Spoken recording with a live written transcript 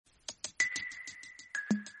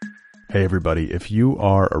Hey everybody, if you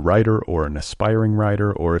are a writer or an aspiring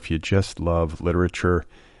writer, or if you just love literature,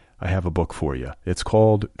 I have a book for you. It's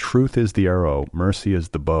called Truth is the Arrow, Mercy is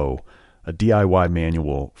the Bow, a DIY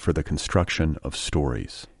manual for the construction of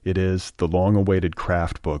stories. It is the long-awaited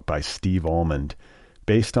craft book by Steve Almond,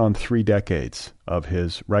 based on 3 decades of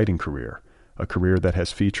his writing career, a career that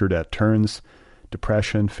has featured at turns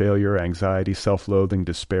depression, failure, anxiety, self-loathing,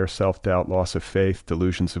 despair, self-doubt, loss of faith,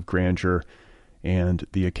 delusions of grandeur, and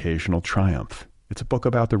the occasional triumph. It's a book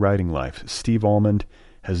about the writing life. Steve Almond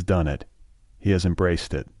has done it. He has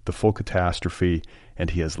embraced it, the full catastrophe, and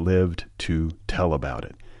he has lived to tell about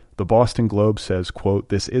it. The Boston Globe says, quote,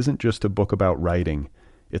 "This isn't just a book about writing,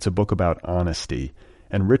 it's a book about honesty."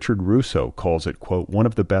 And Richard Russo calls it, quote, "one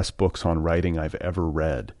of the best books on writing I've ever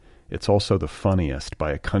read. It's also the funniest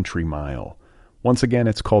by a country mile." Once again,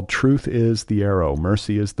 it's called Truth is the Arrow,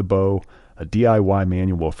 Mercy is the Bow, a DIY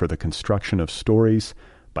manual for the construction of stories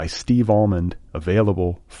by Steve Almond,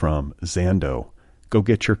 available from Zando. Go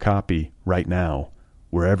get your copy right now,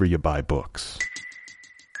 wherever you buy books.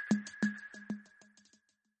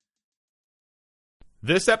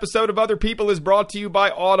 This episode of Other People is brought to you by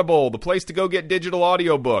Audible, the place to go get digital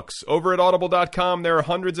audiobooks. Over at audible.com, there are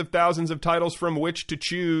hundreds of thousands of titles from which to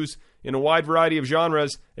choose in a wide variety of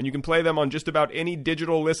genres, and you can play them on just about any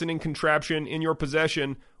digital listening contraption in your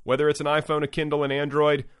possession, whether it's an iPhone, a Kindle, an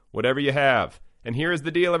Android, whatever you have. And here is the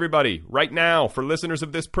deal, everybody. Right now, for listeners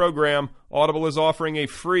of this program, Audible is offering a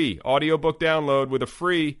free audiobook download with a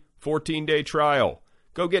free 14-day trial.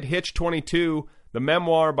 Go get Hitch 22, the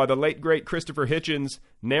memoir by the late, great Christopher Hitchens,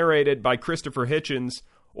 narrated by Christopher Hitchens,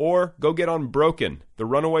 or go get Unbroken, the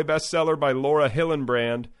runaway bestseller by Laura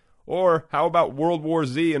Hillenbrand, or how about World War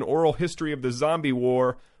Z, an oral history of the zombie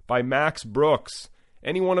war by Max Brooks.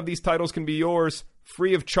 Any one of these titles can be yours,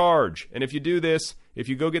 free of charge. And if you do this, if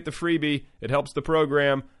you go get the freebie, it helps the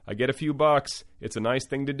program. I get a few bucks. It's a nice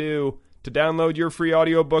thing to do. To download your free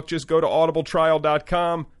audiobook, just go to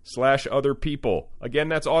audibletrial.com/otherpeople. Again,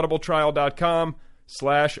 that's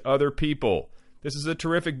audibletrial.com/otherpeople. This is a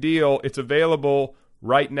terrific deal. It's available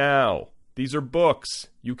right now. These are books.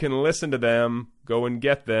 You can listen to them. Go and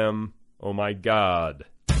get them. Oh my God.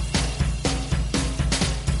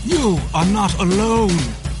 You are not alone.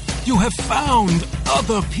 You have found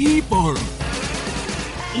other people.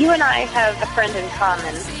 You and I have a friend in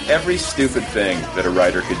common. Every stupid thing that a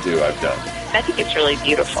writer could do, I've done. I think it's really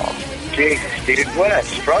beautiful. Jesus, dude, what a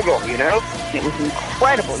struggle, you know? It was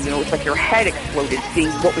incredible. You know, it's like your head exploded seeing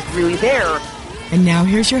what was really there. And now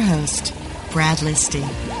here's your host, Brad Listy.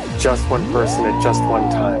 Just one person at just one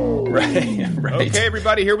time. Right. Okay,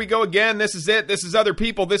 everybody, here we go again. This is it. This is Other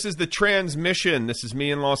People. This is The Transmission. This is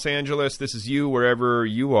me in Los Angeles. This is you wherever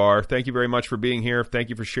you are. Thank you very much for being here. Thank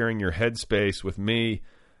you for sharing your headspace with me.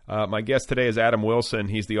 My guest today is Adam Wilson.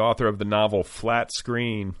 He's the author of the novel Flat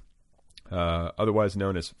Screen, otherwise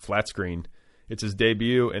known as Flat Screen. It's his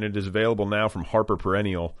debut, and it is available now from Harper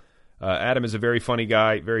Perennial. Adam is a very funny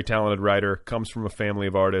guy, very talented writer, comes from a family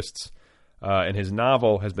of artists, and his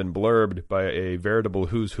novel has been blurbed by a veritable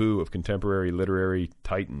who's who of contemporary literary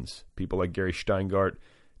titans, people like Gary Steingart,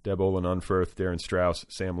 Deb Olin Unferth, Darren Strauss,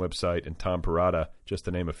 Sam Lipsyte, and Tom Perrotta, just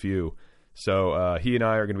to name a few. So he and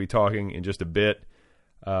I are going to be talking in just a bit.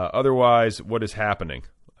 Otherwise, what is happening?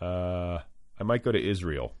 I might go to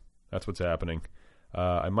Israel. That's what's happening.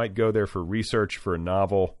 I might go there for research for a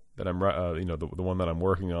novel that I'm, the one that I'm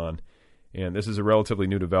working on. And this is a relatively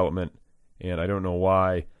new development, and I don't know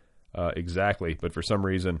why exactly, but for some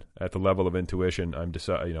reason, at the level of intuition,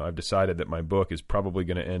 I've decided that my book is probably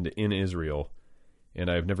going to end in Israel,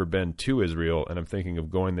 and I've never been to Israel, and I'm thinking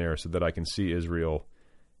of going there so that I can see Israel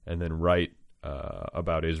and then write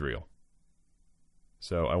about Israel.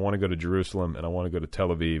 So I want to go to Jerusalem, and I want to go to Tel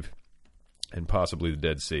Aviv, and possibly the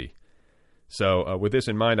Dead Sea. So with this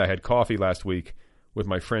in mind, I had coffee last week with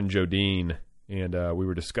my friend Jodine, and we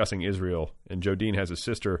were discussing Israel. And Jodine has a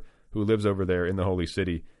sister who lives over there in the Holy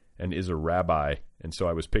City and is a rabbi. And so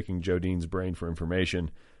I was picking Jodine's brain for information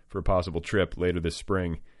for a possible trip later this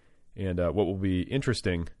spring. And what will be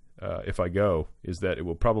interesting if I go is that it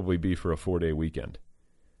will probably be for a 4-day weekend,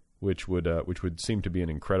 which would seem to be an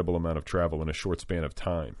incredible amount of travel in a short span of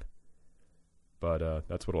time. But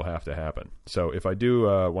that's what will have to happen. So if I do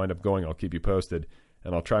wind up going, I'll keep you posted,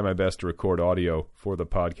 and I'll try my best to record audio for the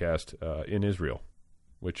podcast in Israel,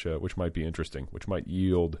 which might be interesting, which might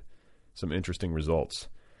yield some interesting results.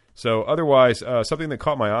 So otherwise, something that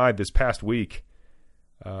caught my eye this past week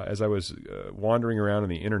as I was wandering around on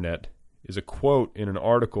the internet is a quote in an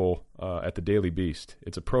article at the Daily Beast.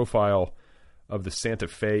 It's a profile of the Santa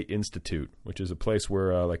Fe Institute, which is a place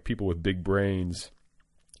where like people with big brains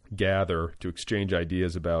gather to exchange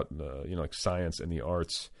ideas about, like science and the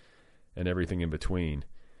arts and everything in between.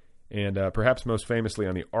 And perhaps most famously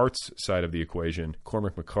on the arts side of the equation,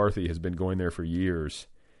 Cormac McCarthy has been going there for years.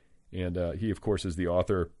 And he, of course, is the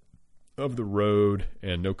author of The Road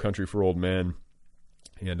and No Country for Old Men.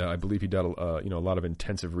 And I believe he did a lot of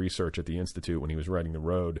intensive research at the Institute when he was writing The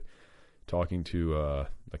Road, talking to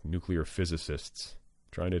like nuclear physicists,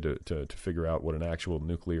 trying to figure out what an actual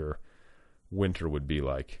nuclear winter would be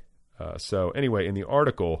like. So anyway, in the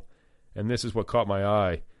article, and this is what caught my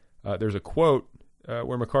eye, there's a quote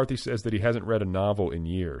where McCarthy says that he hasn't read a novel in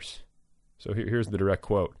years. So here's the direct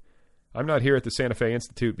quote. "I'm not here at the Santa Fe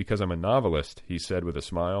Institute because I'm a novelist," he said with a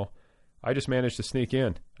smile. "I just managed to sneak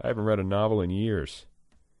in. I haven't read a novel in years."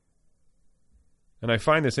 And I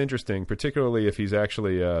find this interesting, particularly if he's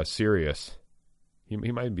actually serious. He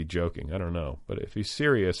might be joking, I don't know. But if he's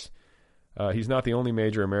serious, he's not the only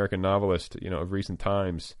major American novelist, of recent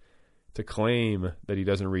times to claim that he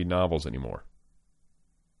doesn't read novels anymore.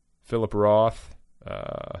 Philip Roth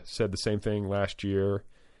said the same thing last year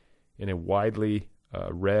in a widely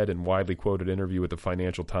read and widely quoted interview with the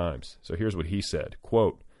Financial Times. So here's what he said,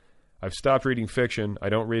 quote, "I've stopped reading fiction. I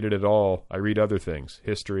don't read it at all. I read other things,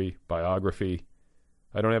 history, biography.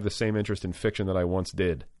 I don't have the same interest in fiction that I once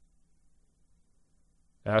did."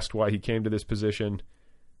 Asked why he came to this position,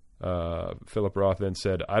 Philip Roth then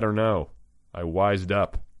said, "I don't know. I wised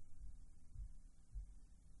up."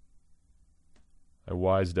 I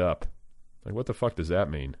wised up. Like, what the fuck does that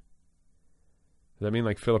mean? Does that mean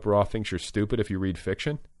like Philip Roth thinks you're stupid if you read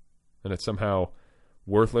fiction? And it's somehow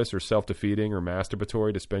worthless or self-defeating or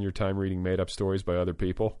masturbatory to spend your time reading made-up stories by other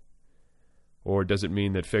people? Or does it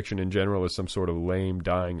mean that fiction in general is some sort of lame,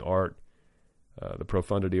 dying art, the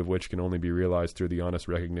profundity of which can only be realized through the honest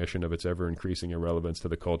recognition of its ever-increasing irrelevance to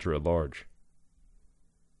the culture at large?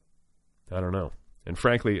 I don't know. And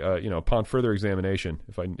frankly, upon further examination,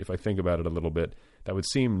 if I think about it a little bit, that would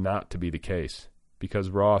seem not to be the case,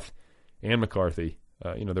 because Roth and McCarthy,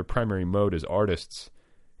 their primary mode as artists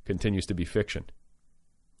continues to be fiction.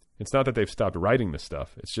 It's not that they've stopped writing this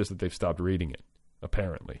stuff; it's just that they've stopped reading it,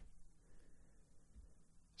 apparently.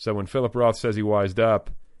 So when Philip Roth says he wised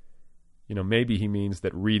up, maybe he means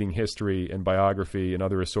that reading history and biography and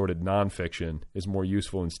other assorted nonfiction is more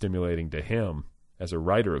useful and stimulating to him as a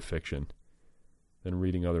writer of fiction than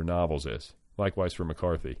reading other novels is. Likewise for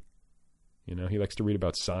McCarthy. He likes to read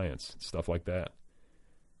about science, stuff like that.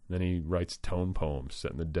 And then he writes tone poems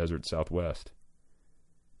set in the desert Southwest.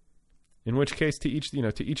 In which case, to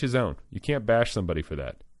each his own. You can't bash somebody for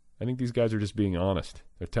that. I think these guys are just being honest.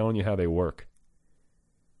 They're telling you how they work.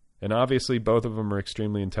 And obviously, both of them are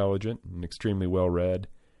extremely intelligent and extremely well-read.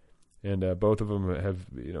 And both of them have,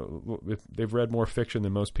 they've read more fiction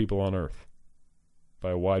than most people on Earth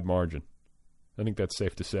by a wide margin. I think that's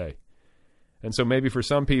safe to say. And so maybe for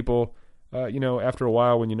some people, after a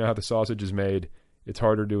while, when you know how the sausage is made, it's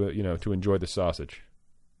harder to enjoy the sausage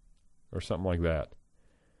or something like that.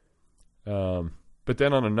 But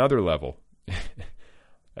then on another level,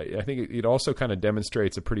 I think it also kind of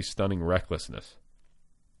demonstrates a pretty stunning recklessness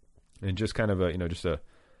and just kind of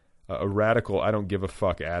a radical, I don't give a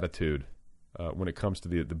fuck attitude when it comes to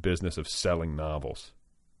the business of selling novels.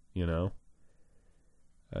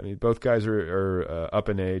 I mean, both guys are up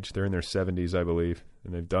in age. They're in their 70s, I believe,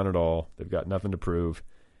 and they've done it all. They've got nothing to prove,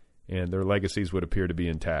 and their legacies would appear to be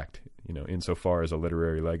intact, insofar as a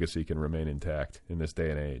literary legacy can remain intact in this day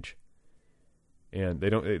and age. And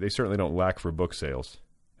they certainly don't lack for book sales,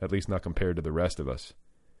 at least not compared to the rest of us.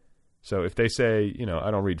 So if they say,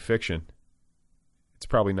 I don't read fiction, it's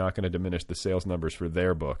probably not going to diminish the sales numbers for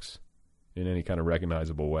their books in any kind of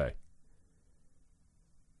recognizable way.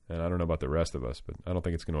 And I don't know about the rest of us, but I don't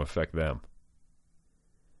think it's going to affect them.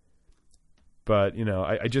 But,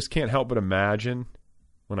 I just can't help but imagine,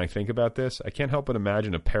 when I think about this, I can't help but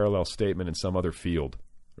imagine a parallel statement in some other field,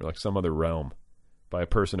 or like some other realm, by a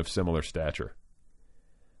person of similar stature.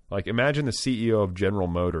 Like, imagine the CEO of General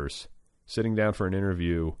Motors sitting down for an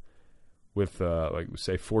interview with,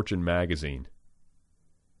 say, Fortune magazine,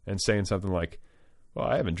 and saying something like, "Well,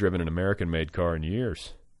 I haven't driven an American-made car in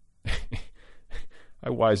years. I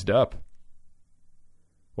wised up."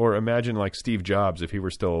 Or imagine like Steve Jobs, if he were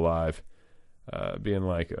still alive, being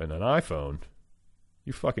like, "An iPhone?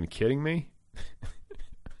 You fucking kidding me?"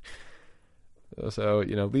 So,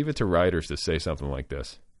 leave it to writers to say something like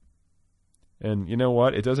this. And you know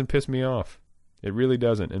what? It doesn't piss me off. It really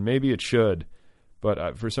doesn't. And maybe it should.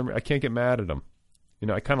 But for some reason, I can't get mad at them.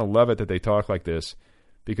 I kind of love it that they talk like this,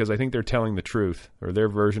 because I think they're telling the truth, or their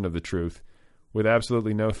version of the truth, with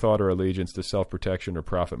absolutely no thought or allegiance to self-protection or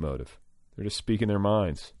profit motive. They're just speaking their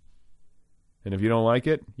minds. And if you don't like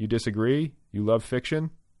it, you disagree, you love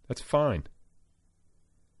fiction, that's fine.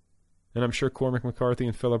 And I'm sure Cormac McCarthy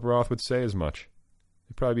and Philip Roth would say as much.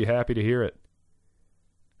 They'd probably be happy to hear it.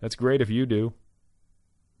 That's great if you do.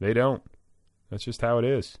 They don't. That's just how it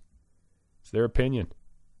is. It's their opinion.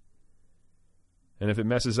 And if it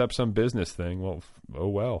messes up some business thing, well, oh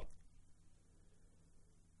well.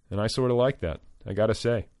 And I sort of like that, I gotta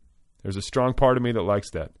say. There's a strong part of me that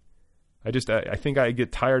likes that. I think I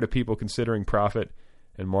get tired of people considering profit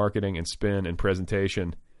and marketing and spin and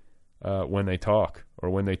presentation when they talk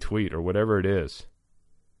or when they tweet or whatever it is.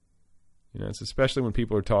 You know, it's especially when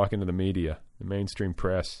people are talking to the media, the mainstream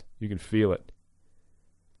press. You can feel it.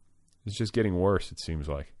 It's just getting worse, it seems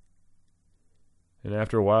like. And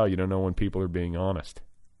after a while, you don't know when people are being honest.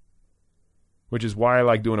 Which is why I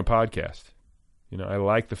like doing a podcast. You know, I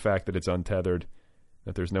like the fact that it's untethered,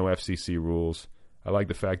 that there's no FCC rules. I like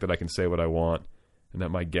the fact that I can say what I want and that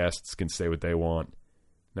my guests can say what they want,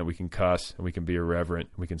 that we can cuss and we can be irreverent,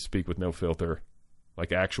 and we can speak with no filter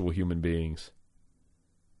like actual human beings.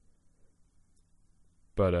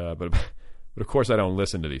 But of course I don't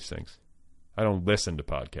listen to these things. I don't listen to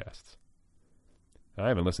podcasts. I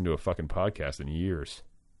haven't listened to a fucking podcast in years.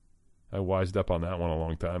 I wised up on that one a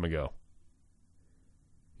long time ago.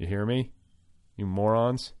 You hear me? You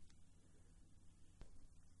morons?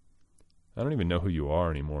 I don't even know who you are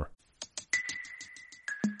anymore.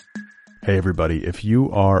 Hey everybody, if you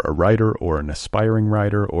are a writer or an aspiring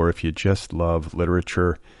writer, or if you just love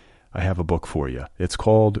literature, I have a book for you. It's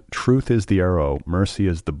called Truth is the Arrow, Mercy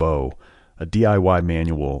is the Bow, a DIY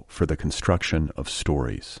manual for the construction of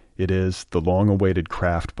stories. It is the long-awaited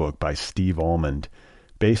craft book by Steve Almond,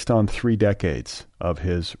 based on 3 decades of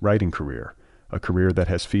his writing career, a career that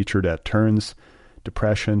has featured at turns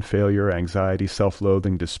depression, failure, anxiety,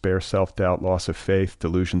 self-loathing, despair, self-doubt, loss of faith,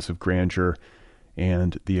 delusions of grandeur,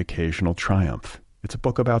 and the occasional triumph. It's a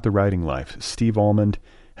book about the writing life. Steve Almond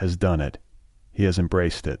has done it. He has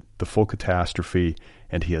embraced it, the full catastrophe,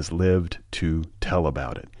 and he has lived to tell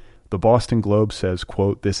about it. The Boston Globe says,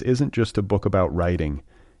 quote, "This isn't just a book about writing,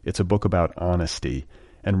 it's a book about honesty."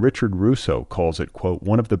 And Richard Russo calls it, quote,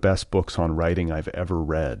 "one of the best books on writing I've ever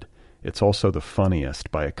read. It's also the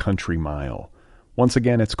funniest by a country mile." Once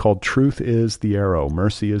again, it's called Truth is the Arrow,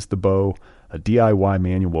 Mercy is the Bow, a DIY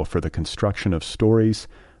manual for the construction of stories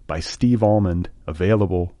by Steve Almond,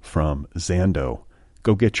 available from Zando.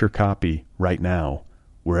 Go get your copy right now,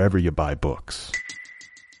 wherever you buy books.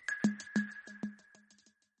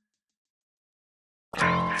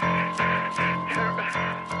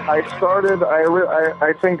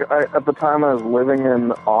 At the time I was living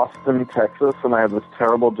in Austin, Texas, and I had this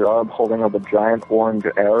terrible job holding up a giant orange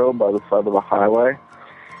arrow by the side of the highway.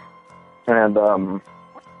 And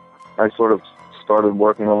I sort of started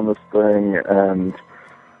working on this thing, and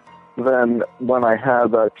then when I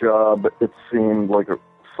had that job, it seemed like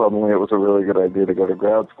suddenly it was a really good idea to go to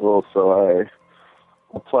grad school, so I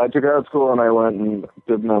applied to grad school, and I went and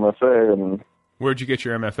did an MFA. And where'd you get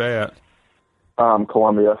your MFA at?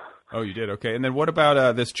 Columbia. Oh, you did? Okay. And then what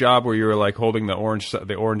about this job where you were like holding the orange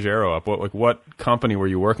arrow up? What company were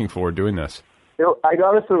you working for doing this? I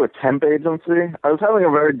got it through a temp agency. I was having a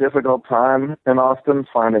very difficult time in Austin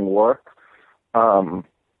finding work. I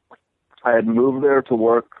had moved there to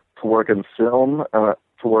work in film,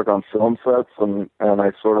 to work on film sets, and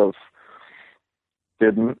I sort of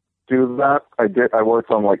didn't do that. I worked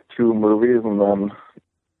on like 2 movies and then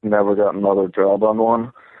never got another job on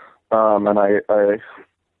one. And I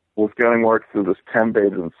was getting work through this temp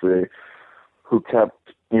agency who kept,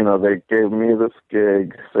 they gave me this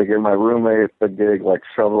gig. They gave my roommate a gig like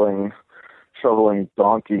shoveling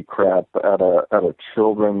donkey crap at a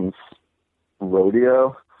children's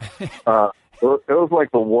rodeo. It was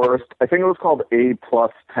like the worst. I think it was called A+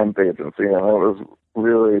 temp agency, and it was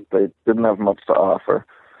really, they didn't have much to offer.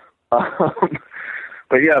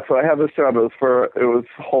 But yeah, so I had this job. It was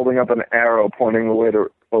holding up an arrow pointing the way to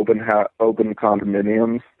open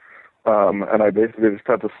condominiums. And I basically just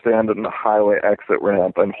had to stand in the highway exit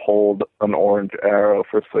ramp and hold an orange arrow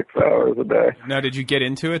for 6 hours a day. Now, did you get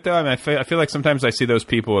into it, though? I mean, I feel like sometimes I see those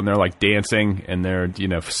people and they're like dancing and they're,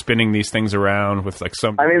 spinning these things around with like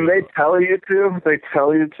some... I mean, they tell you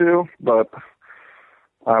to, but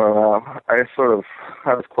I don't know. I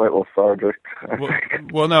was quite lethargic, I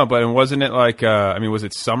think. Well, no, but wasn't it like, was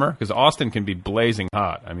it summer? Because Austin can be blazing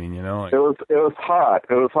hot. I mean, It was hot.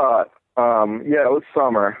 It was hot. Yeah, it was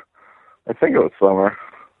summer. I think it was summer.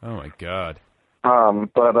 Oh my God.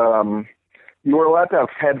 But you were allowed to have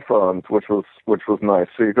headphones, which was nice,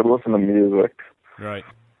 so you could listen to music. Right.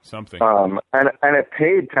 Something. And it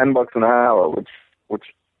paid $10 an hour,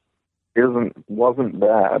 which wasn't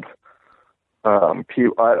bad.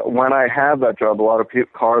 when I had that job, a lot of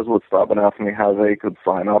cars would stop and ask me how they could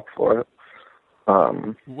sign up for it.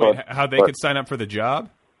 How they could sign up for the job?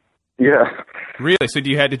 Yeah. Really? So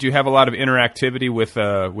did you have a lot of interactivity with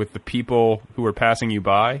the people who were passing you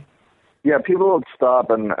by? Yeah, people would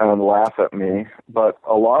stop and laugh at me, but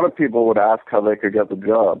a lot of people would ask how they could get the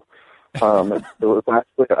job. It was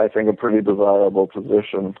actually, I think, a pretty desirable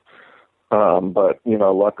position. But,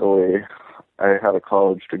 luckily I had a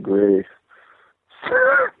college degree.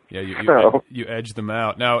 Yeah, So, you edged them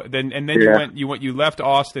out. Now, then Yeah. you left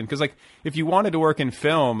Austin because, like, if you wanted to work in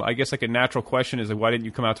film, I guess like a natural question is like, why didn't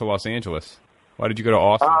you come out to Los Angeles? Why did you go to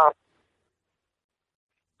Austin?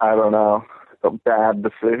 I don't know. A bad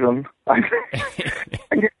decision.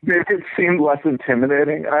 Maybe it seemed less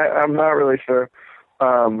intimidating. I'm not really sure.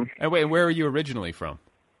 And wait, where are you originally from?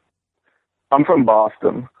 I'm from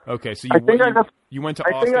Boston. Okay, so I think you went to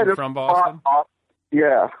I think I Austin just from Boston?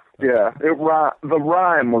 Yeah. The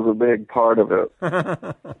rhyme was a big part of it.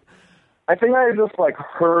 I think I just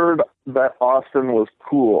heard that Austin was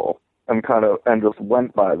cool and just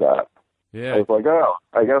went by that. Yeah. I was like, oh,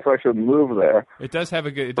 I guess I should move there. It does have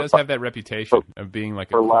that reputation of being like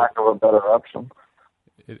for lack of a better option.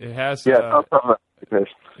 It has. Yeah, it does have that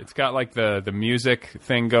reputation. It's got like the music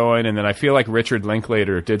thing going, and then I feel like Richard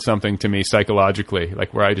Linklater did something to me psychologically,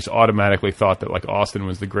 like where I just automatically thought that like Austin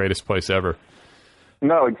was the greatest place ever.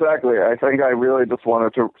 No, exactly. I think I really just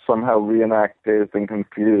wanted to somehow reenact Dazed and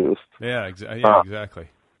Confused. Yeah, exactly.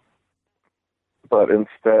 But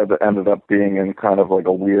instead ended up being in kind of like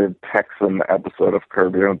a weird Texan episode of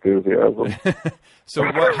Curb Your Enthusiasm. So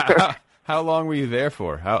how long were you there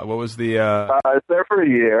for? What was the... I was there for a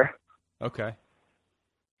year. Okay.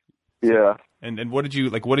 Yeah. And what did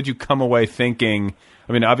you come away thinking?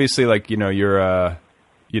 I mean, obviously, like, your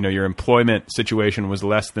employment situation was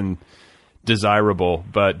less than desirable,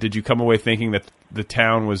 but did you come away thinking that the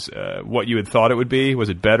town was what you had thought it would be? Was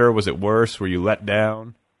it better? Was it worse? Were you let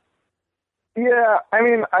down? Yeah, I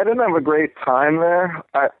mean, I didn't have a great time there.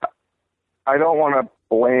 I don't want to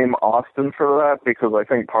blame Austin for that because I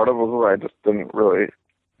think part of it was I just didn't really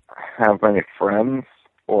have many friends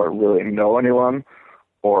or really know anyone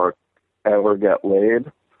or ever get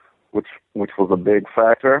laid, which was a big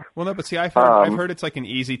factor. Well, no, but see, I've heard it's like an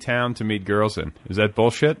easy town to meet girls in. Is that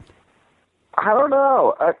bullshit? I don't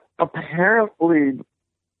know. Apparently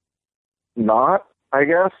not, I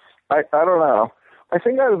guess. I don't know. I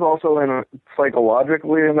think I was also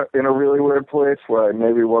psychologically in a really weird place where I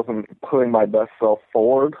maybe wasn't putting my best self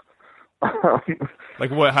forward. Like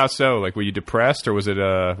what? How so? Like, were you depressed, or was it?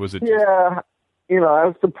 Yeah, I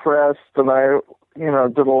was depressed, and I,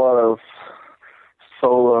 did a lot of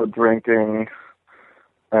solo drinking,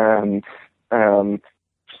 and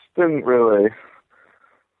just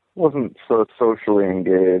wasn't so socially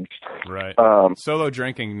engaged. Right. Solo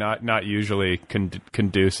drinking not usually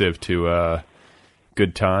conducive to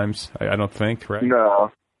good times, I don't think, right?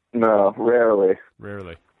 No, rarely.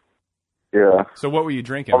 Rarely. Yeah. So what were you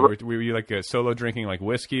drinking? Were you like a solo drinking like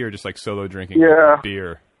whiskey or just like solo drinking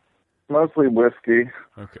beer? Mostly whiskey.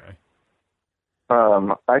 Okay.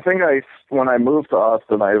 I think when I moved to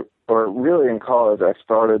Austin, or really in college, I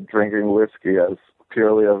started drinking whiskey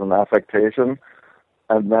purely as an affectation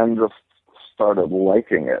and then just started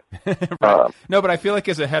liking it. Right. No, but I feel like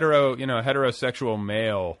as a heterosexual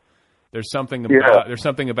male, there's something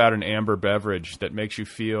about an amber beverage that makes you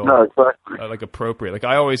feel like appropriate. Like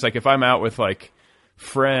I always if I'm out with like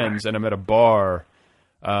friends and I'm at a bar,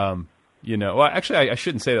 well, actually I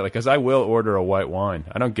shouldn't say that, like, because I will order a white wine.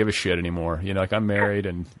 I don't give a shit anymore. Like I'm married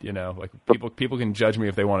and like people can judge me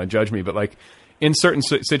if they want to judge me, but like in certain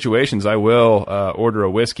situations I will order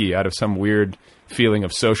a whiskey out of some weird feeling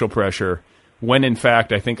of social pressure. When in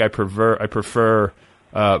fact I think I prefer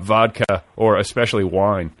vodka or especially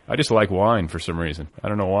wine. I just like wine for some reason. I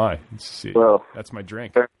don't know why. That's my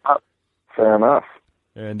drink. Fair enough.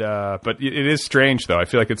 And but it is strange though. I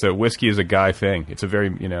feel like whiskey is a guy thing. It's a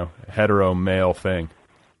very hetero male thing.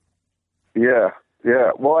 Yeah.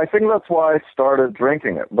 Well, I think that's why I started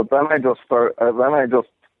drinking it. But then I just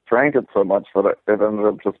drank it so much that it ended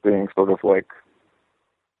up just being sort of like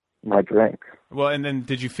my drink. Well, and then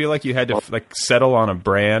did you feel like you had to like settle on a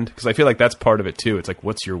brand? Because I feel like that's part of it too. It's like,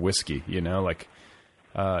 what's your whiskey? Like,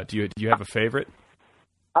 do you have a favorite?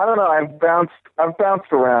 I don't know. I've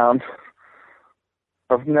bounced around.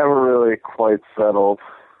 I've never really quite settled.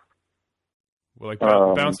 Well, like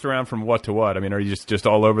bounced around from what to what? I mean, are you just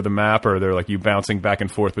all over the map, or are there like you bouncing back and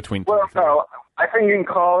forth between? Well, no. I think in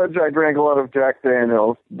college I drank a lot of Jack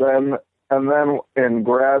Daniels. Then in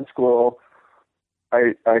grad school,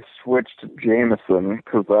 I switched to Jameson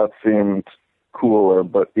because that seemed cooler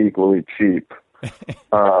but equally cheap.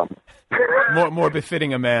 More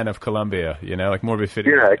befitting a man of Columbia, like more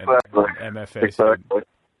befitting exactly. an MFA. Exactly.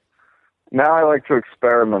 Now I like to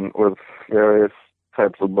experiment with various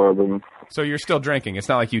types of bourbon. So you're still drinking. It's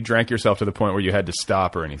not like you drank yourself to the point where you had to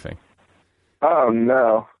stop or anything. Oh,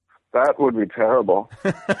 no. That would be terrible.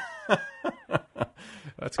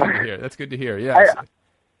 That's good to hear. That's good to hear, yes.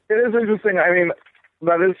 It is interesting. I mean,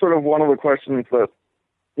 that is sort of one of the questions that,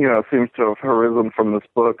 seems to have arisen from this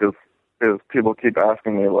book is people keep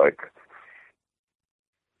asking me, like,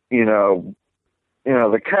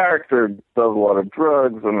 the character does a lot of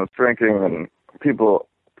drugs and is drinking, and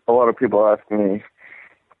a lot of people ask me,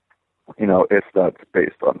 if that's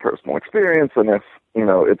based on personal experience, and if,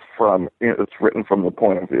 it's written from the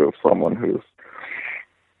point of view of someone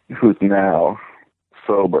who's now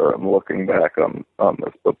sober and looking back on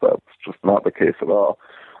this, but that's just not the case at all.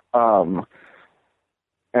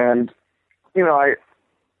 And,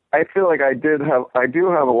 I feel like I do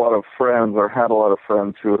have a lot of friends, or had a lot of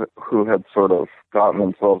friends who had sort of gotten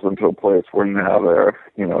themselves into a place where now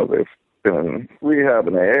they've been in rehab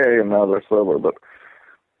and AA and now they're sober. But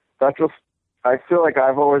I feel like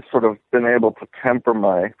I've always sort of been able to temper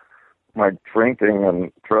my drinking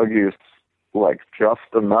and drug use, like, just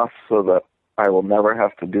enough so that I will never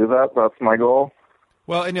have to do that. That's my goal.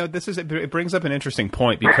 Well, it brings up an interesting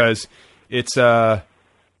point because it's not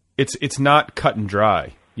cut and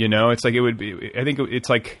dry. It's like it would be. I think it's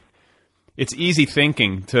like it's easy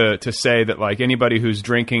thinking to say that, like, anybody who's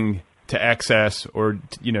drinking to excess or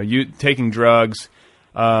you taking drugs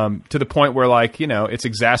to the point where, like, it's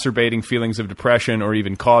exacerbating feelings of depression or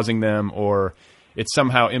even causing them, or it's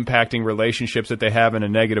somehow impacting relationships that they have in a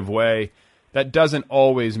negative way. That doesn't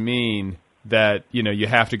always mean that you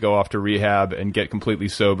have to go off to rehab and get completely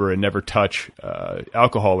sober and never touch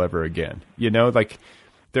alcohol ever again. Like,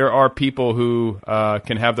 there are people who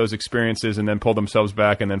can have those experiences and then pull themselves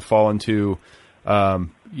back and then fall into, a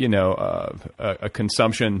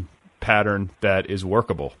consumption pattern that is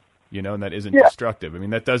workable, and that isn't destructive. I mean,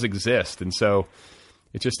 that does exist. And so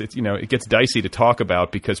it gets dicey to talk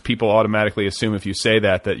about because people automatically assume if you say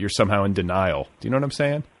that you're somehow in denial. Do you know what I'm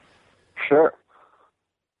saying? Sure.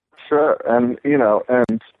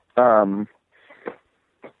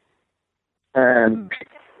 And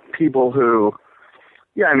people who,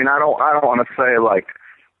 I mean, I don't want to say, like,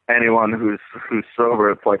 anyone who's sober,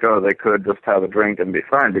 it's like, oh, they could just have a drink and be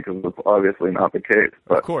fine, because it's obviously not the case.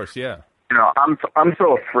 But, of course, yeah. I'm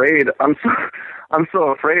so afraid. I'm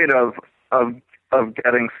so afraid of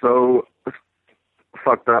getting so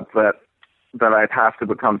fucked up that I'd have to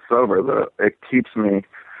become sober. That it keeps me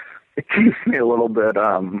a little bit.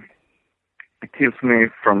 It keeps me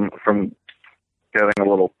from getting a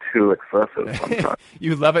little too excessive sometimes.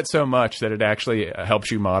 You love it so much that it actually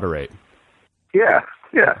helps you moderate. Yeah,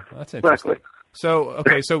 well, that's interesting.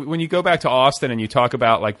 Exactly. So when you go back to Austin and you talk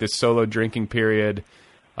about, like, this solo drinking period,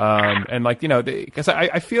 and, like, because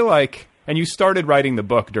I feel like, and you started writing the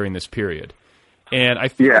book during this period, and I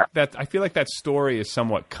feel like that story is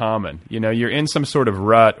somewhat common. You're in some sort of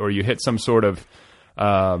rut, or you hit some sort of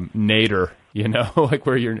nadir, like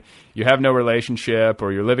where you have no relationship,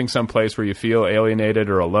 or you're living someplace where you feel alienated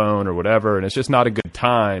or alone or whatever, and it's just not a good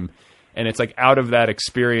time. And it's like out of that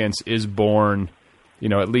experience is born,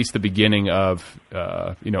 at least the beginning of,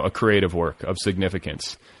 a creative work of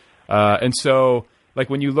significance. And so, like,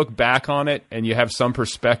 when you look back on it and you have some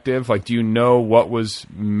perspective, like, do you know what was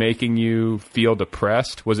making you feel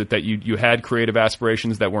depressed? Was it that you had creative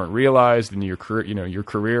aspirations that weren't realized, and your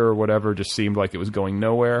career or whatever just seemed like it was going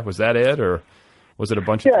nowhere? Was that it, or was it a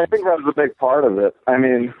bunch of things? I think that was a big part of it. I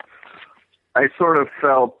mean, I sort of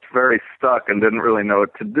felt very stuck and didn't really know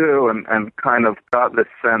what to do, and kind of got this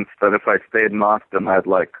sense that if I stayed in Austin, I'd,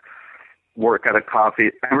 like, work at a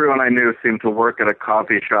coffee. Everyone I knew seemed to work at a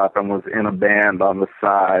coffee shop and was in a band on the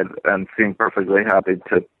side and seemed perfectly happy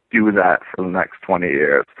to do that for the next 20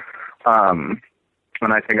 years. And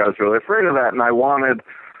I think I was really afraid of that. And I wanted,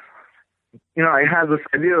 I had this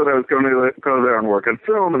idea that I was going to go there and work in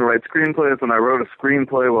film and write screenplays. And I wrote a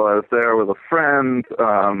screenplay while I was there with a friend.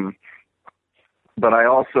 But I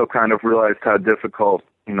also kind of realized how difficult,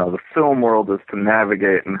 the film world is to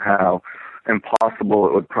navigate, and how impossible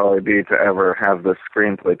it would probably be to ever have this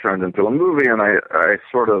screenplay turned into a movie. And I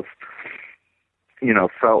sort of,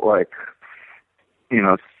 felt like,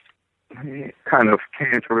 kind of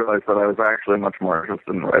came to realize that I was actually much more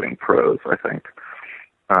interested in writing prose, I think.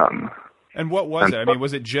 And what was it? I mean,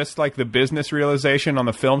 was it just like the business realization on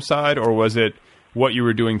the film side, or was it what you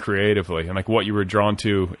were doing creatively and, like, what you were drawn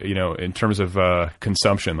to, in terms of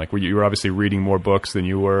consumption? Like, you were obviously reading more books than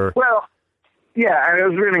you were. Well, Yeah, I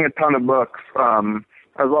was reading a ton of books.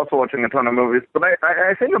 I was also watching a ton of movies, but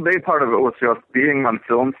I think a big part of it was just being on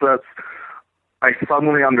film sets. I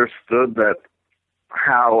suddenly understood that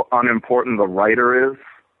how unimportant the writer is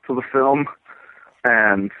to the film,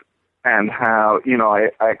 and how, you know,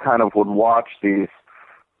 I kind of would watch these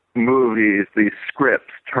movies, these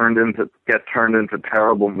scripts get turned into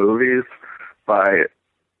terrible movies by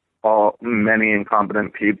many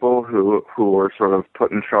incompetent people who were sort of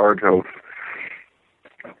put in charge of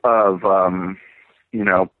you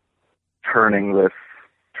know, turning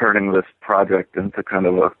this project into kind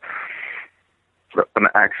of an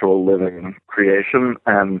actual living creation.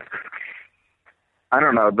 And I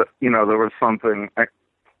don't know, but, you know, there was something,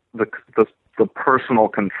 the personal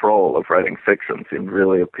control of writing fiction seemed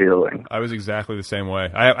really appealing. I was exactly the same way.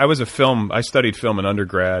 I studied film in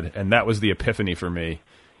undergrad, and that was the epiphany for me.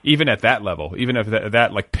 Even at that level, even at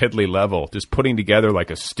that like piddly level, just putting together like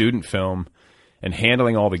a student film and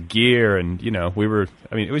handling all the gear, and, you know,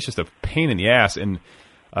 it was just a pain in the ass. And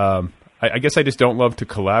I guess I just don't love to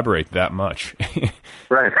collaborate that much.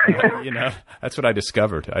 Right. You know, that's what I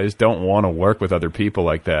discovered. I just don't want to work with other people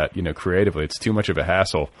like that, you know, creatively. It's too much of a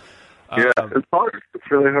hassle. Yeah, it's hard. It's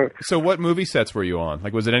really hard. So what movie sets were you on?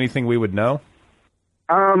 Like, was it anything we would know?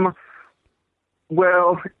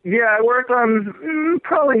 Well, yeah, I worked on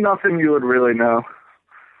probably nothing you would really know.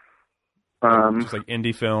 Just like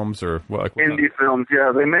indie films or what? Like, indie films,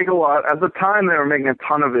 yeah. They make a lot. At the time, they were making a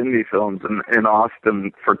ton of indie films in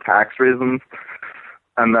Austin for tax reasons.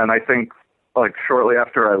 And then I think, like, shortly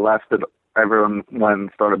after I left it, everyone went and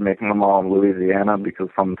started making them all in Louisiana because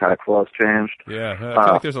some tax laws changed. Yeah, I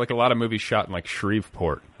feel like there's like a lot of movies shot in like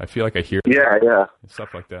Shreveport. I feel like I hear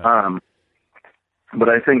stuff like that. But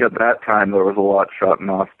I think at that time there was a lot shot in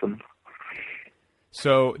Austin.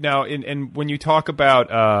 So now, and when you talk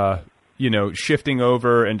about you know, shifting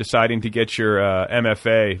over and deciding to get your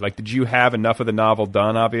MFA, like, did you have enough of the novel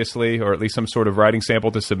done, obviously, or at least some sort of writing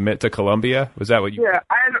sample to submit to Columbia? Was that what you? Yeah,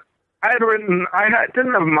 I didn't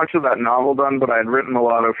have much of that novel done, but I had written a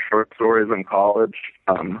lot of short stories in college.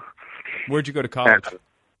 Where'd you go to college?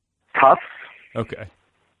 Tufts. Okay.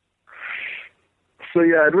 So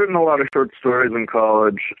yeah, I'd written a lot of short stories in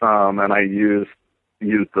college, and I used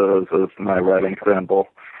those as my writing sample.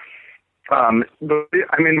 But,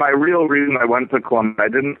 I mean, my real reason I went to Columbia, I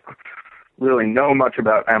didn't really know much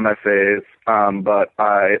about MFAs, but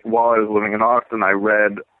while I was living in Austin, I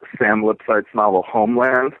read Sam Lipsyte's novel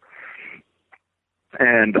Homeland,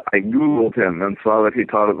 and I Googled him and saw that he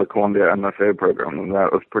taught at the Columbia MFA program, and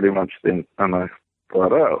that was pretty much and I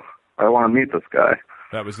thought, oh, I want to meet this guy.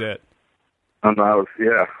 That was it. And that was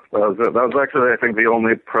it. That was actually, I think, the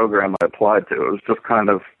only program I applied to. It was just kind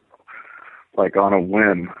of like on a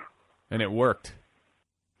whim. And it worked.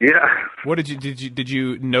 Yeah. What did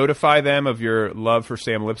you notify them of your love for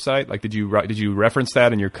Sam Lipsyte? Like, did you reference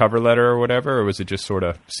that in your cover letter or whatever, or was it just sort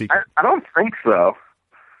of secret? I don't think so.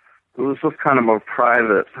 It was just kind of a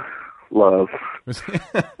private love.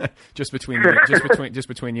 just between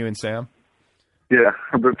you and Sam. Yeah,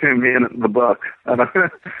 between me and the book.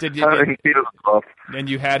 And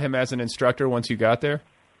you had him as an instructor once you got there?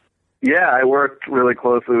 Yeah, I worked really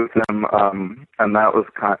closely with him, and that was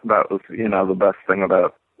you know, the best thing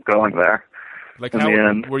about going there. Like,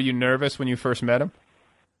 were you nervous when you first met him?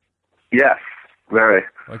 Yes, very.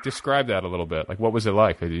 Like, describe that a little bit. Like, what was it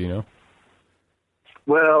like? You know?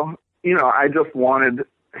 Well, you know, I just wanted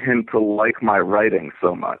him to like my writing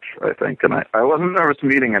so much, I think, and I wasn't nervous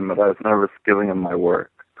meeting him, but I was nervous giving him my work.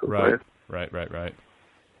 Right.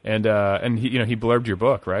 And he, you know, he blurbed your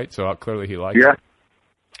book, right? So clearly he liked it.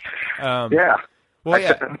 Yeah. Well,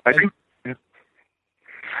 yeah. I think.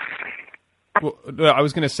 Well, I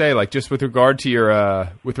was going to say, like, just with regard to your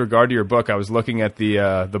book, I was looking at the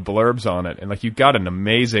blurbs on it, and like, you got an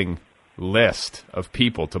amazing list of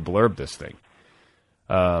people to blurb this thing.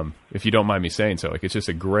 If you don't mind me saying so, like, it's just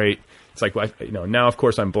a great. It's like, you know, now of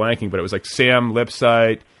course I'm blanking, but it was like Sam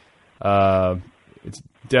Lipsyte. It's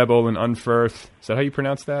Deb Olin Unferth. Is that how you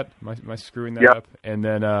pronounce that? Am I screwing that up? And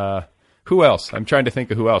then who else? I'm trying to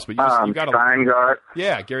think of who else. But you got Steingart.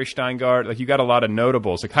 Yeah, Gary Steingart. Like, you got a lot of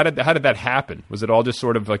notables. Like, how did that happen? Was it all just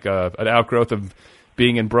sort of like an outgrowth of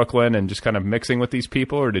being in Brooklyn and just kind of mixing with these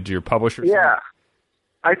people, or did your publisher? Yeah,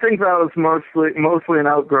 I think that was mostly an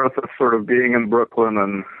outgrowth of sort of being in Brooklyn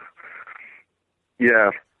and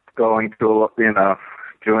going to, you know,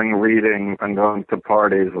 doing reading and going to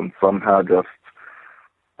parties and somehow just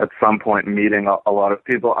at some point meeting a lot of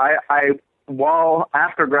people. While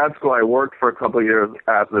after grad school, I worked for a couple of years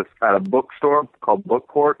at a bookstore called Book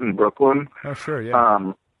Court in Brooklyn. Oh, sure, yeah.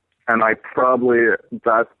 And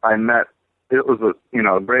it was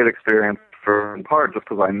a great experience for in part just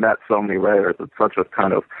because I met so many writers. It's such a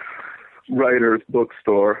kind of writer's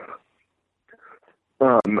bookstore.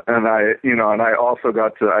 And I also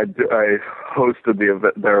got to, I hosted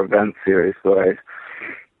their event series, so I,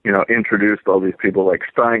 introduced all these people like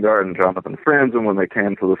Steingart and Jonathan Franzen when they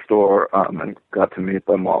came to the store, and got to meet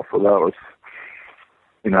them all. So that was,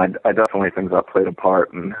 I definitely think that played a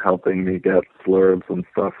part in helping me get blurbs and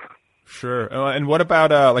stuff. Sure. And what about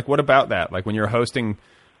that? Like when you're hosting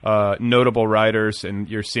notable writers and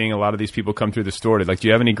you're seeing a lot of these people come through the store, do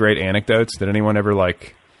you have any great anecdotes? Did anyone ever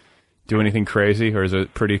do anything crazy, or is it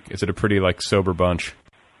a pretty sober bunch?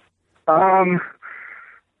 I'm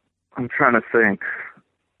trying to think.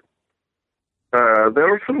 There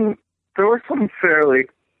were some fairly,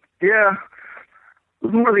 yeah.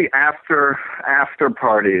 More of the after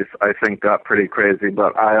parties, I think, got pretty crazy,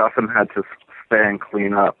 but I often had to stay and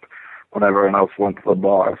clean up when everyone else went to the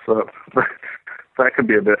bar, so that could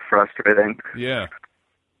be a bit frustrating. Yeah.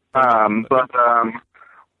 But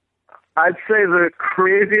I'd say the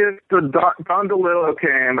craziest, Don DeLillo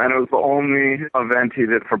came, and it was the only event he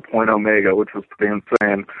did for Point Omega, which was pretty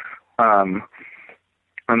insane. And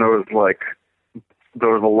there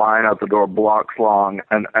was a line out the door blocks long,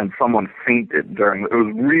 and someone fainted it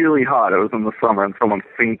was really hot. It was in the summer, and someone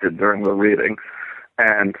fainted during the reading,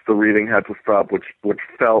 and the reading had to stop, which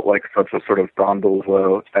felt like such a sort of Don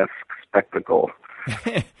DeLillo-esque spectacle.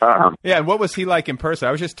 Yeah, and what was he like in person?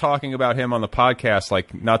 I was just talking about him on the podcast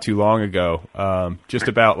not too long ago, just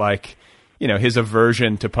about his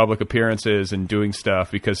aversion to public appearances and doing stuff,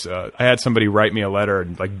 because I had somebody write me a letter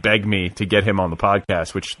and beg me to get him on the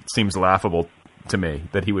podcast, which seems laughable to me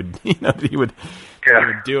that he would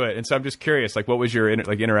do it. And so I'm just curious, what was your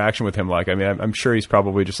interaction with him like? I mean, I'm sure he's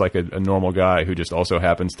probably just a normal guy who just also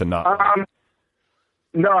happens to not.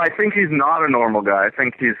 No, I think he's not a normal guy. I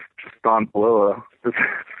think he's just Don DeLillo.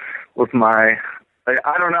 Was my,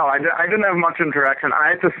 I don't know. I didn't have much interaction. I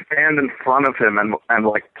had to stand in front of him and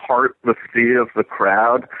part the sea of the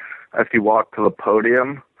crowd as he walked to the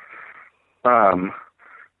podium. And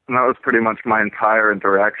that was pretty much my entire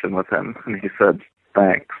interaction with him. And he said,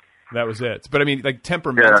 thanks. That was it. But I mean,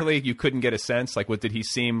 temperamentally, you couldn't get a sense. Did he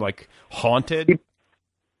seem haunted?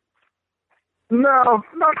 No,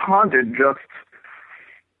 not haunted. Just,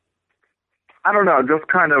 I don't know, just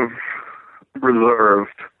kind of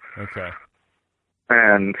reserved. Okay.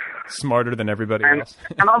 And smarter than everybody else.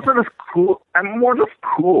 And also just cool, and more just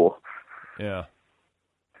cool. Yeah.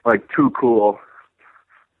 Too cool,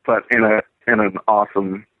 but in an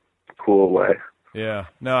awesome, cool way. Yeah.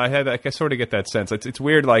 No, I sort of get that sense. It's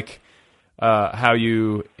weird, how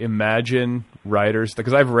you imagine writers,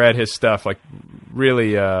 because I've read his stuff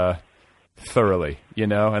really thoroughly,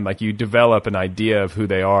 and you develop an idea of who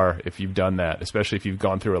they are if you've done that, especially if you've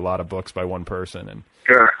gone through a lot of books by one person. And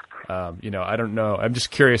sure. I don't know. I'm just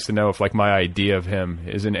curious to know if my idea of him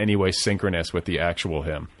is in any way synchronous with the actual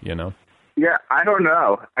him, Yeah, I don't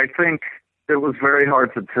know. I think it was very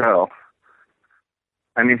hard to tell.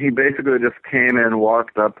 I mean, he basically just came in,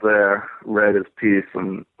 walked up there, read his piece,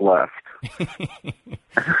 and left.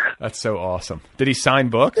 That's so awesome. Did he sign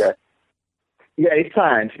books? Yeah, he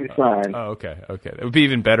signed. Oh, okay. It would be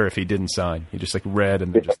even better if he didn't sign. He just read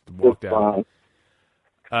and then just walked out.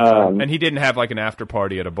 And he didn't have an after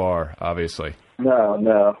party at a bar, obviously.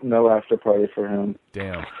 No after party for him.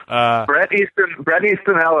 Damn. Bret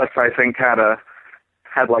Easton Ellis, I think, had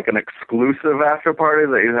an exclusive after party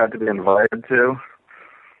that you had to be invited to.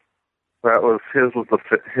 That was his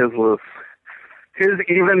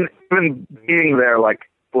even being there,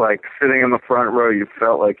 sitting in the front row, you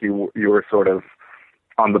felt like you were sort of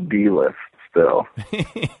on the B list still.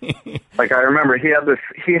 I remember there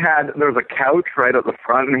was a couch right at the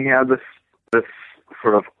front, and he had this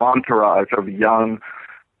sort of entourage of young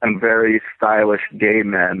and very stylish gay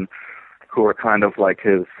men who were kind of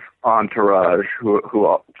his entourage, who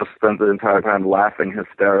just spent the entire time laughing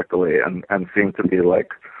hysterically and seemed to be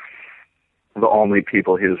the only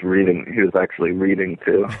people he was actually reading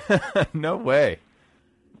to. No way.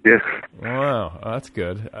 Yes. Wow, that's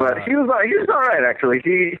good. But he was all right, actually.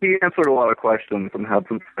 He answered a lot of questions and had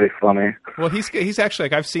some pretty funny. Well, he's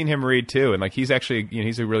actually I've seen him read too, and he's actually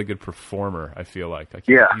he's a really good performer. I feel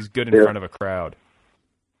he's good in front of a crowd.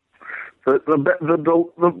 The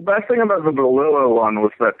best thing about the DeLillo one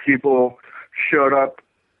was that people showed up.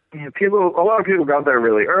 A lot of people got there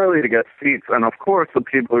really early to get seats, and of course, the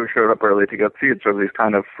people who showed up early to get seats are these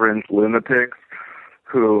kind of fringe lunatics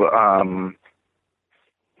who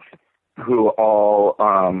all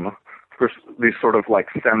these sort of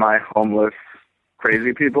semi-homeless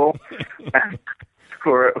crazy people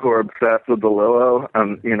who are obsessed with DeLillo,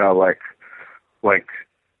 and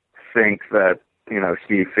think that,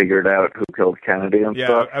 he figured out who killed Kennedy and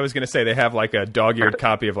stuff. I was going to say they have like a dog-eared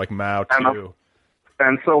copy of like Mao too.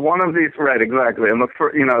 And so one of these, right, exactly. And the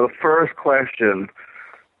first question,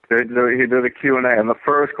 he did a Q&A, and the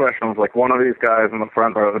first question was like, one of these guys in the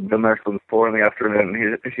front row had been there since 4 in the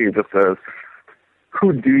afternoon. He just says,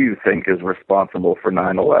 "Who do you think is responsible for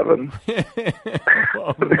 9/11?"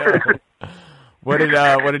 Oh, no. What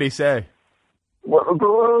did he say? Well, it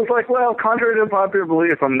was like, well, contrary to popular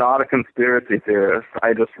belief, I'm not a conspiracy theorist.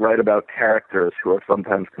 I just write about characters who are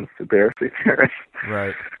sometimes conspiracy theorists.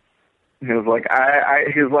 Right. He was like,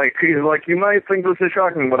 he's like, you might think this is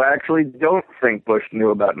shocking, but I actually don't think Bush knew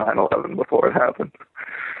about 9/11 before it happened.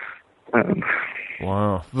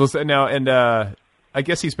 Wow. Now, and I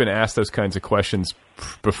guess he's been asked those kinds of questions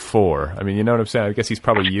before. I mean, you know what I'm saying? I guess he's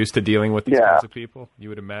probably used to dealing with these kinds of people, you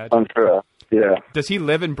would imagine. I'm sure. Yeah. Does he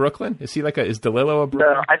live in Brooklyn? Is he is DeLillo a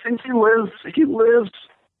Brooklyn? No, I think he lives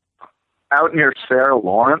out near Sarah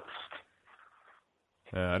Lawrence.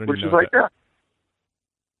 I don't which even is know like, yeah.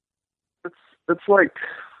 It's like,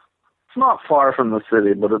 it's not far from the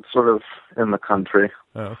city, but it's sort of in the country.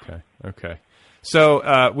 Oh, okay.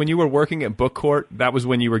 So when you were working at Book Court, that was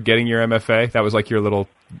when you were getting your MFA? That was like your little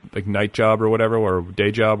night job or whatever, or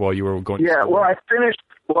day job while you were going to school? Well, I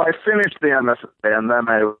finished the MFA, and then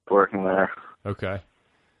I was working there. Okay.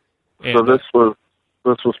 So this was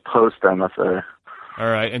post MFA. All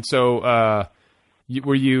right. And so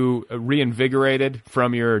were you reinvigorated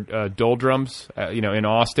from your doldrums, in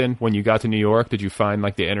Austin when you got to New York? Did you find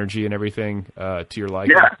the energy and everything to your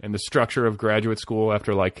liking? Yeah. And the structure of graduate school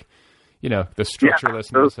after the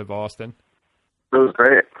structurelessness of Austin? It was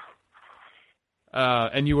great.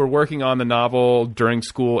 And you were working on the novel during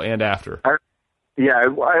school and after? I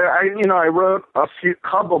wrote a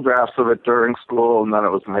couple drafts of it during school, and then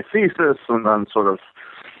it was my thesis, and then sort of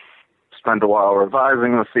spent a while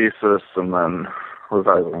revising the thesis, and then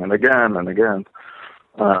revising it again and again.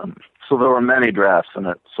 So there were many drafts, and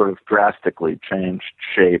it sort of drastically changed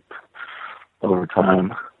shape over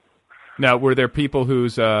time. Now, were there people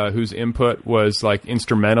whose input was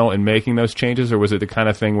instrumental in making those changes, or was it the kind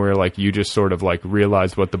of thing where you just sort of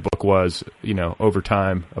realized what the book was, over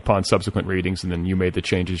time upon subsequent readings, and then you made the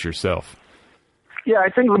changes yourself? Yeah,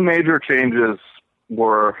 I think the major changes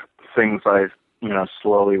were things I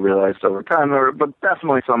slowly realized over time. But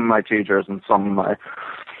definitely some of my teachers and some of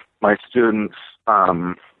my students,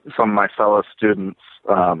 some of my fellow students,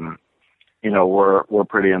 were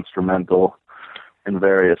pretty instrumental in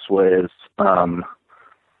various ways.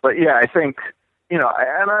 But yeah, I think, and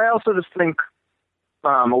I also just think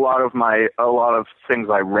a lot of things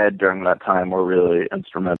I read during that time were really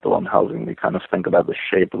instrumental in helping me kind of think about the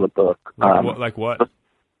shape of the book. Like what?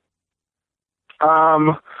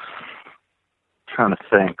 Trying to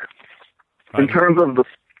think. In terms of the...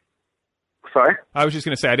 Sorry? I was just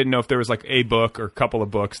going to say, I didn't know if there was a book or a couple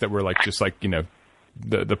of books that were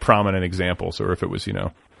the prominent examples, or if it was,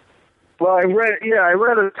 Well, I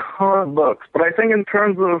read a ton of books, but I think in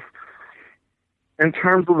terms of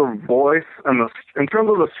the voice and in terms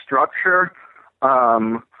of the structure,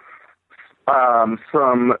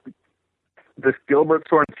 this Gilbert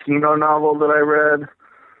Sorrentino novel that I read,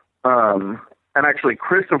 and actually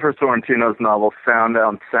Christopher Sorrentino's novel Sound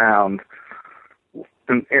on Sound,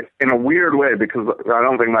 in a weird way, because I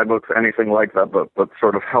don't think my book's anything like that, but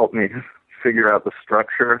sort of helped me figure out the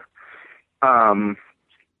structure.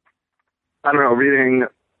 I don't know, reading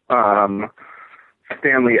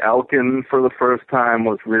Stanley Elkin for the first time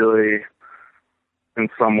was really, in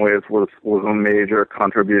some ways, was a major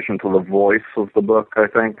contribution to the voice of the book, I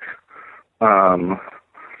think. Trying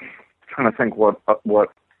to think what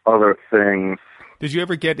other things. Did you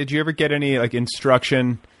ever get any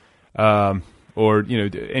instruction or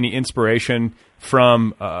any inspiration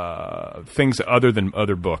from things other than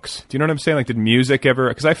other books? Do you know what I'm saying? Did music ever?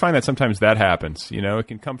 Because I find that sometimes that happens. It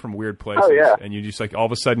can come from weird places. Oh, yeah. And you just all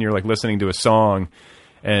of a sudden you're listening to a song,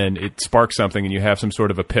 and it sparks something, and you have some sort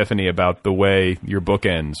of epiphany about the way your book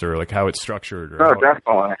ends, or how it's structured. Or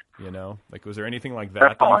definitely. Was there anything like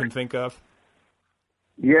that that you can think of?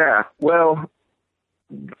 Yeah. Well,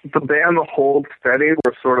 the band The Hold Steady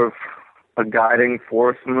were sort of a guiding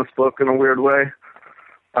force in this book in a weird way.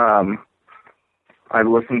 I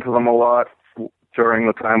listened to them a lot during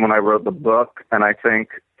the time when I wrote the book, and I think,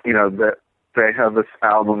 that they have this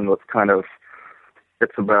album that's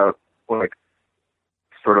it's about,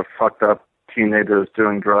 sort of fucked up teenagers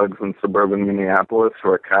doing drugs in suburban Minneapolis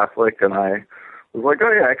who are Catholic, and I was like,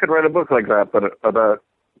 oh yeah, I could write a book like that, but about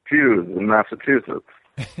Jews in Massachusetts.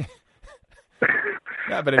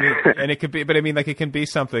 Yeah, but I mean, and it could be, but I mean, like it can be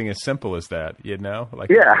something as simple as that, you know? Like,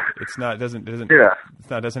 it's not, doesn't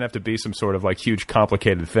have to be some sort of like huge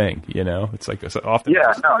complicated thing, you know? It's like so often.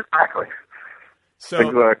 Yeah, no, exactly.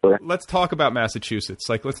 So let's talk about Massachusetts.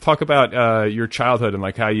 Like, let's talk about your childhood and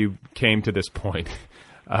like how you came to this point.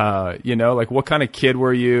 You know, like what kind of kid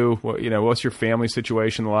were you? What, you know, what's your family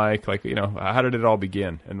situation like? Like, you know, how did it all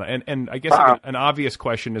begin? And I guess an obvious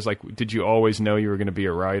question is like, did you always know you were going to be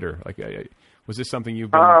a writer? Like, was this something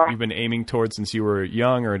you've been aiming towards since you were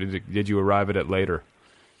young, or did you arrive at it later?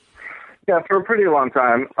 Yeah, for a pretty long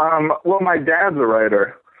time. Well, my dad's a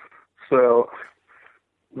writer, so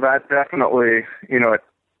that definitely, you know,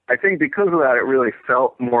 I think because of that, it really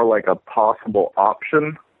felt more like a possible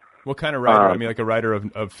option. What kind of writer? I mean, like a writer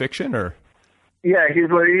of fiction, or? Yeah, he's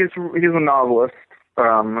a novelist,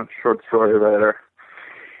 short story writer.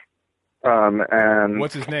 And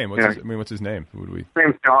what's his name? What's his name? His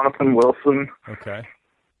name's Jonathan Wilson. Okay.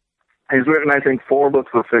 He's written, I think, 4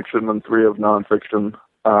 books of fiction and 3 of nonfiction.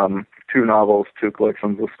 2 novels, 2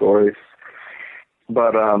 collections of stories.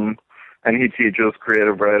 But and he teaches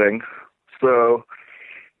creative writing. So,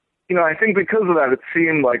 you know, I think because of that, it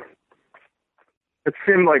seemed like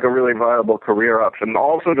a really viable career option.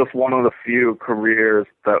 Also, just one of the few careers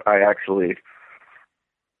that I actually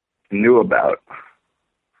knew about.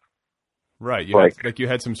 Right, you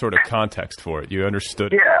had some sort of context for it. You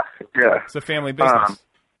understood. Yeah. It's a family business.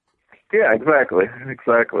 Yeah, exactly.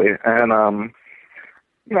 And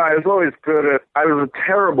you know, I was a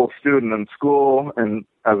terrible student in school and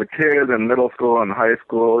as a kid in middle school and high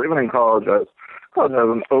school, even in college. I was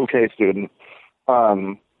an okay student.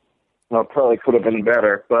 Well, probably could have been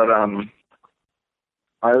better, but I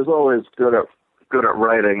was always good at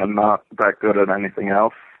writing and not that good at anything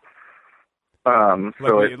else.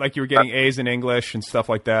 Like you were getting A's in English and stuff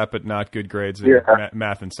like that, but not good grades in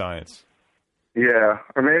math and science. Yeah,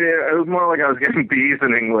 or maybe it was more like I was getting B's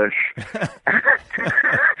in English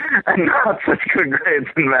and not such good grades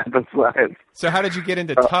in math and science. So how did you get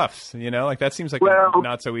into Tufts? You know, like that seems like a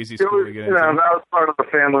not so easy school to get into. That was part of the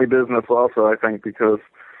family business also, I think, because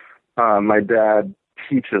my dad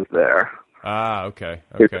teaches there. Ah, okay.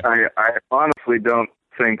 I honestly don't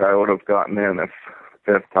think I would have gotten in if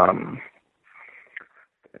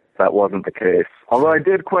that wasn't the case. Although I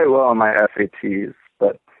did quite well on my SATs,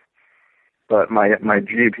 but my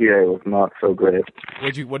GPA was not so great.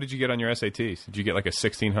 What did you get on your SATs? Did you get like a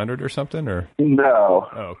 1600 or something, or? No.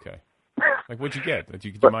 Oh, okay. Like what'd you get? Do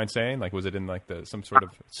you mind saying? Like, was it in like some sort of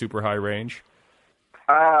super high range?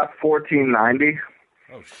 1490.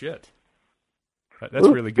 Oh shit. That's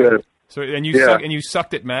really good. So and you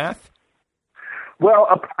sucked at math? Well,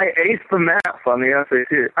 I aced the math on the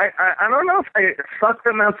SAT. I don't know if I sucked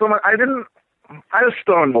at math so much. I was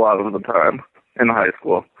stoned a lot of the time in high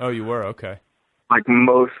school. Oh, you were? Okay. Like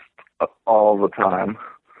most all the time.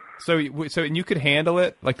 So and you could handle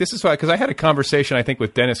it? Like this is why, because I had a conversation, I think,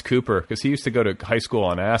 with Dennis Cooper, because he used to go to high school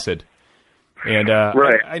on acid. And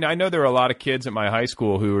right. I know there were a lot of kids at my high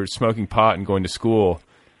school who were smoking pot and going to school.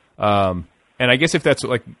 And I guess if that's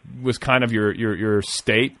like was kind of your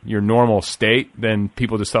state, your normal state, then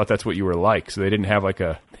people just thought that's what you were like. So they didn't have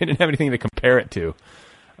anything to compare it to.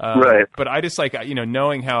 Right. But I just like, you know,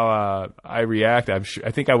 knowing how I react, I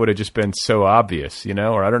think I would have just been so obvious, you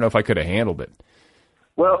know, or I don't know if I could have handled it.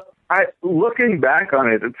 Well, looking back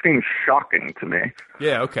on it, it seems shocking to me.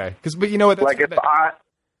 Yeah. Okay. But you know what? If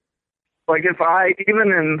I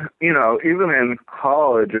even in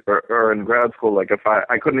college or in grad school, like if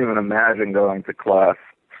I couldn't even imagine going to class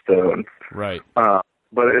stoned. Right.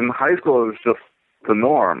 But in high school, it was just the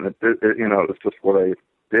norm. It was just what I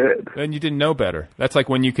did. And you didn't know better. That's like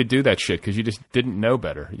when you could do that shit because you just didn't know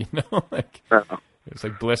better. You know, like it was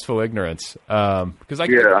like blissful ignorance. Because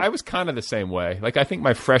I was kind of the same way. Like I think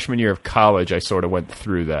my freshman year of college, I sort of went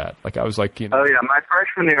through that. Like I was like, you know. Oh yeah, my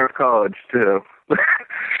freshman year of college too.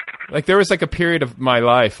 Like there was like a period of my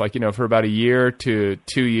life, like, you know, for about a year to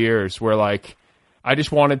 2 years where like I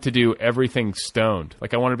just wanted to do everything stoned.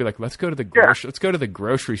 Like I wanted to be like, let's go to the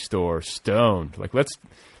grocery store stoned. Like let's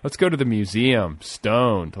go to the museum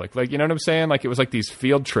stoned. Like you know what I'm saying? Like it was like these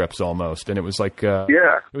field trips almost, and it was like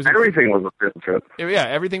everything was a field trip.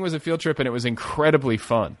 Everything was a field trip, and it was incredibly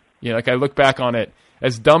fun. You know, like I look back on it,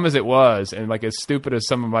 as dumb as it was, and like as stupid as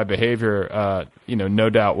some of my behavior, you know,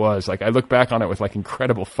 no doubt was. Like I look back on it with like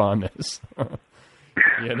incredible fondness.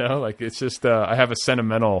 You know, like it's just I have a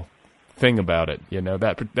sentimental thing about it. You know,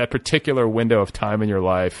 that particular window of time in your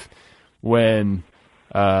life when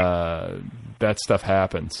that stuff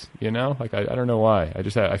happens. You know, like I don't know why.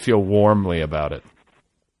 I feel warmly about it.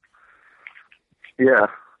 Yeah.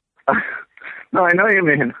 No, I know what you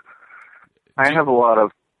mean. I have a lot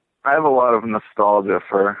of nostalgia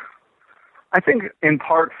for, I think in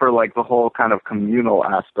part for like the whole kind of communal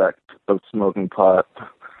aspect of smoking pot.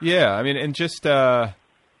 Yeah, I mean, and just, I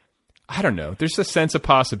don't know, there's a sense of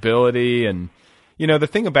possibility, and, you know, the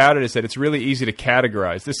thing about it is that it's really easy to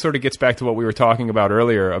categorize. This sort of gets back to what we were talking about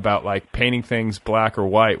earlier about, like, painting things black or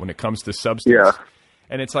white when it comes to substance. Yeah.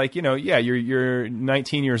 And it's like, you know, yeah, you're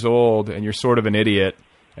 19 years old, and you're sort of an idiot,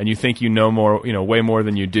 and you think you know more, you know, way more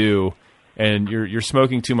than you do, and you're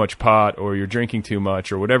smoking too much pot, or you're drinking too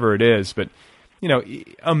much, or whatever it is, but, you know,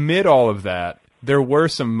 amid all of that, there were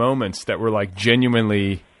some moments that were, like,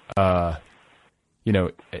 genuinely you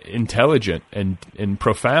know, intelligent and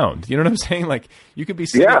profound. You know what I'm saying? Like you could be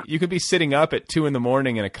sitting up at 2 a.m.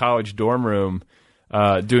 in a college dorm room,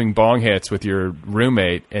 doing bong hits with your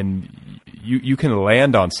roommate, and you can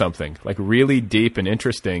land on something like really deep and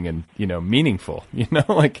interesting and, you know, meaningful. You know,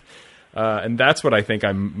 like, and that's what I think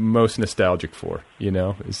I'm most nostalgic for. You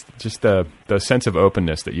know, is just the sense of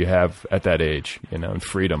openness that you have at that age. You know, and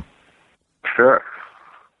freedom. Sure.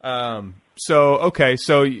 So, okay,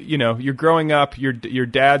 so, you know, you're growing up, your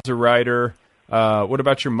dad's a writer. What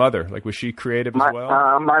about your mother? Like, was she creative as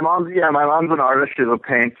well? My mom's an artist. She's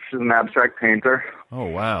an abstract painter. Oh,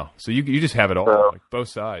 wow. So you just have it all, like both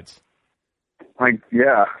sides. Like,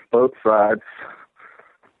 yeah, both sides.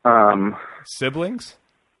 Siblings?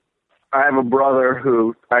 I have a brother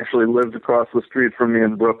who actually lives across the street from me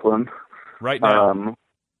in Brooklyn. Right now?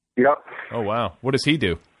 Yep. Oh, wow. What does he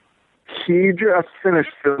do? He just finished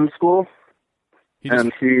film school.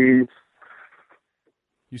 You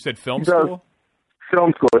said film school?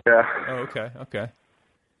 Film school, yeah. Oh, okay.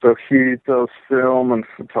 So he does film and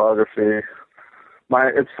photography.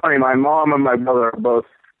 It's funny, my mom and my brother are both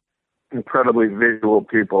incredibly visual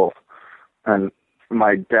people, and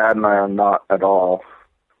my dad and I are not at all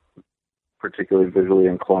particularly visually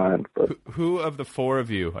inclined. But who of the four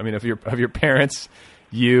of you, I mean, of your parents,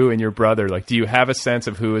 you and your brother, like, do you have a sense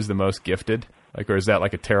of who is the most gifted? Like, or is that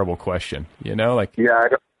like a terrible question? You know, like, yeah,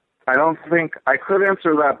 I don't think I could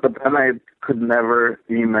answer that, but then I could never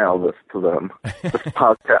email this to them, this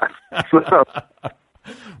podcast. So,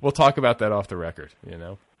 we'll talk about that off the record, you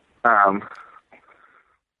know?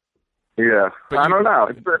 Yeah, but I don't know.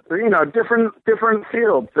 It's, you know, different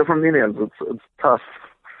fields, different mediums. It's tough.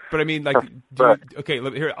 But I mean, like, okay,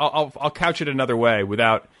 here, I'll couch it another way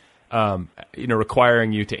without, you know,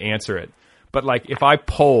 requiring you to answer it. But like, if I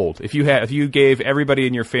polled, if you gave everybody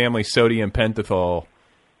in your family sodium pentothal,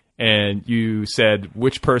 and you said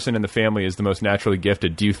which person in the family is the most naturally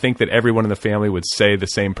gifted, do you think that everyone in the family would say the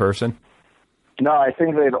same person? No, I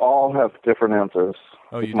think they'd all have different answers.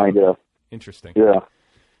 Oh, you do? Interesting. Yeah.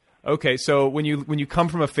 Okay, so when you come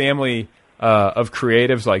from a family of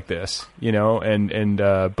creatives like this, you know,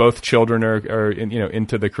 and both children are you know,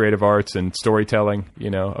 into the creative arts and storytelling, you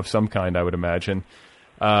know, of some kind, I would imagine.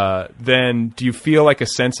 Then do you feel like a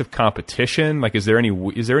sense of competition? Like, is there any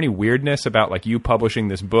weirdness about like you publishing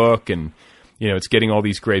this book and, you know, it's getting all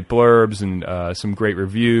these great blurbs and some great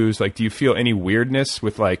reviews? Like, do you feel any weirdness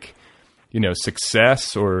with like, you know,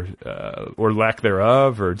 success or lack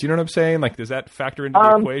thereof, or do you know what I'm saying? Like, does that factor into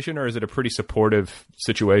the equation, or is it a pretty supportive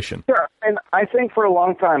situation? Sure. And I think for a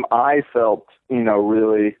long time I felt, you know,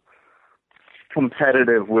 really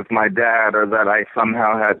competitive with my dad, or that I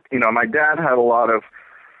somehow had, you know, my dad had a lot of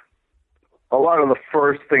the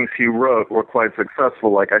first things he wrote were quite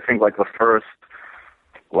successful. Like, I think like the first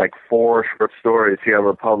like 4 short stories he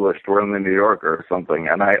ever published were in the New Yorker or something.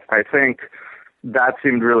 And I think that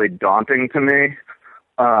seemed really daunting to me.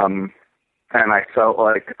 And I felt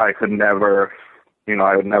like I could never, you know,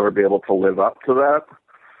 I would never be able to live up to that.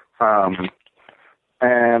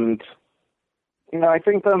 And, you know, I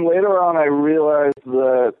think then later on I realized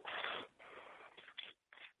that,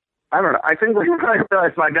 I don't know, I think later on I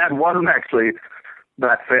realized my dad wasn't actually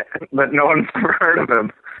that fit, that no one's ever heard of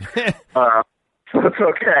him. So it's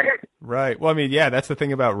okay. Right. Well, I mean, yeah, that's the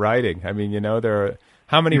thing about writing. I mean, you know,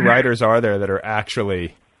 how many writers are there that are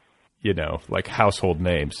actually, you know, like household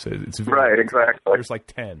names? It's right, exactly. There's like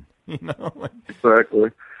 10, you know?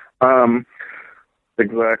 Exactly.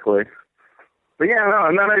 Exactly. But yeah, no,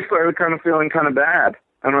 and then I started kind of feeling kind of bad.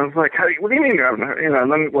 And I was like, what do you mean? You know,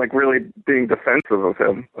 and then like really being defensive of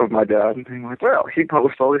him, of my dad, and being like, well, he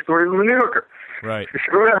published all these stories in the New Yorker. Right.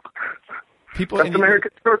 Sure. People,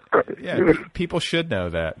 American short stories. Yeah, people should know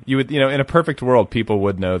that. You would, you know, in a perfect world, people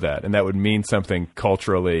would know that, and that would mean something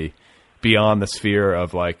culturally beyond the sphere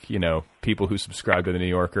of like, you know, people who subscribe to the New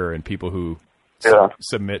Yorker and people who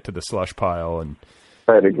submit to the slush pile and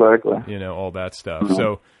right, exactly. You know, all that stuff. Mm-hmm.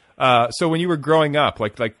 So, So when you were growing up,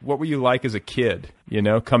 like what were you like as a kid? You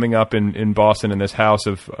know, coming up in Boston in this house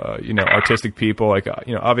of artistic people. Like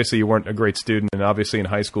obviously you weren't a great student, and obviously in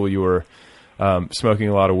high school you were smoking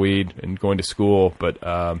a lot of weed and going to school. But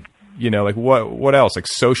like what else? Like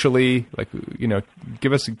socially, like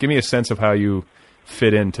give me a sense of how you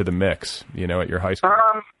fit into the mix. At your high school.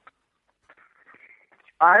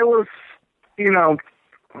 I was, I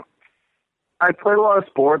played a lot of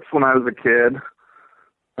sports when I was a kid.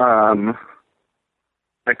 I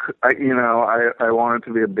wanted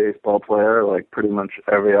to be a baseball player like pretty much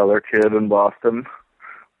every other kid in Boston.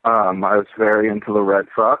 I was very into the Red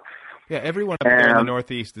Sox. Yeah, everyone up there in the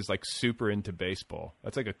Northeast is like super into baseball.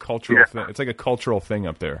 That's like a cultural thing. It's like a cultural thing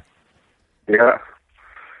up there. Yeah.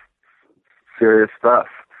 Serious stuff.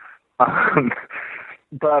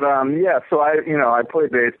 So I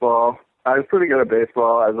played baseball. I was pretty good at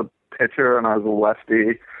baseball as a pitcher, and I was a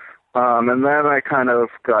lefty. And then I kind of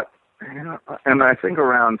got, and I think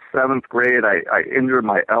around 7th grade, I injured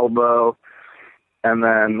my elbow. And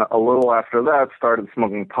then a little after that, started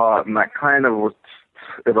smoking pot, and that kind of was,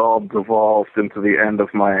 it all devolved into the end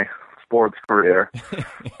of my sports career.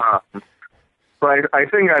 But I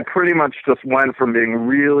think I pretty much just went from being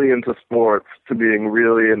really into sports to being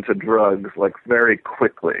really into drugs, like very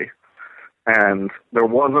quickly. And there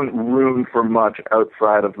wasn't room for much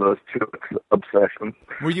outside of those two obsessions.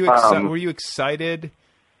 Were you excited?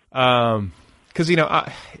 Because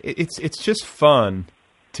it's just fun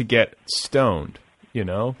to get stoned.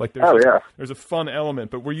 Like there's a fun element.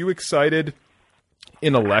 But were you excited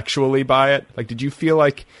intellectually by it? Like, did you feel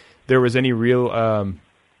like there was any real?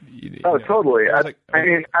 Totally. I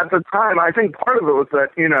mean, at the time, I think part of it was that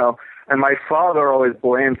and my father always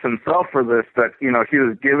blames himself for this, that, he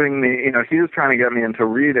was giving me, he was trying to get me into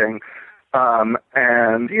reading.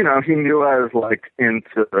 And, he knew I was like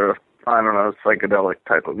into, I don't know, psychedelic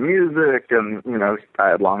type of music, and, I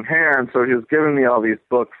had long hair. And so he was giving me all these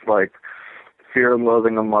books like Fear and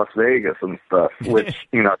Loathing in Las Vegas and stuff, which,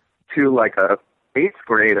 to like a 8th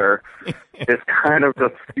grader is kind of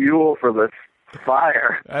just fuel for this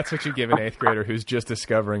fire. That's what you give an 8th grader who's just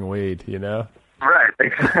discovering weed, Right,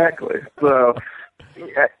 exactly. So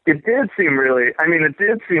it did seem really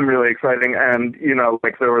exciting, and,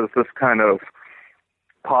 like there was this kind of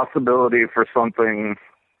possibility for something,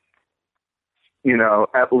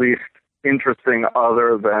 at least interesting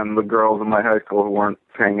other than the girls in my high school who weren't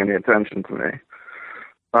paying any attention to me.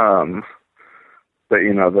 But,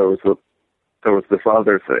 there was this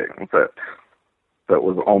other thing that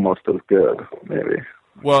was almost as good, maybe.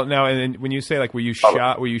 Well, now, and when you say, like, were you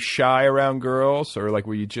shy around girls, or like,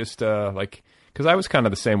 were you just because I was kind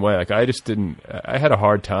of the same way. Like, I had a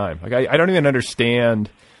hard time. Like, I don't even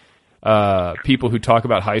understand people who talk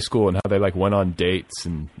about high school and how they like went on dates,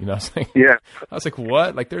 and I was like,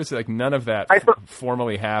 what? Like, there's like none of that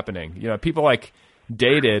formally happening. People like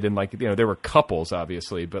dated, and like there were couples,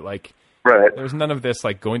 obviously, but like. Right. There's none of this,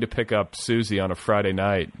 like, going to pick up Susie on a Friday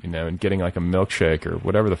night, and getting, like, a milkshake or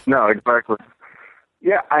whatever the No, exactly.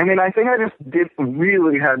 Yeah, I mean, I think I just had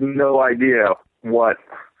no idea what...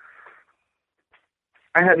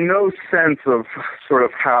 I had no sense of sort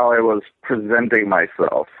of how I was presenting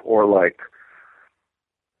myself, or, like...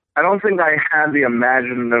 I don't think I had the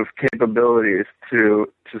imaginative capabilities to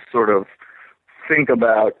sort of think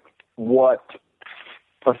about what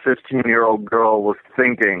a 15-year-old girl was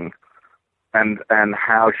thinking, and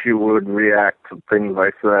how she would react to things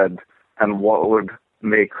I said, and what would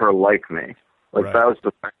make her like me. Like, right. That was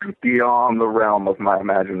just beyond the realm of my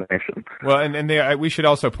imagination. Well, and we should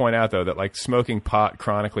also point out, though, that like smoking pot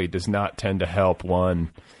chronically does not tend to help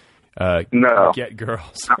one get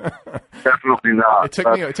girls. No, definitely not. It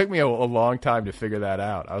took me a long time to figure that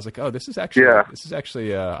out. I was like, oh, this is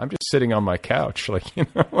actually I'm just sitting on my couch, like,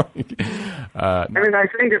 I mean, I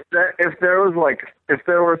think if there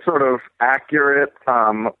were sort of accurate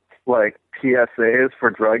like PSAs for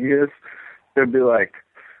drug use, it'd be like,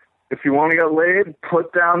 if you want to get laid,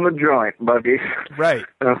 put down the joint, buddy. Right.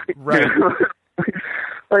 Right.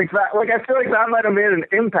 Like that. Like, I feel like that might have made an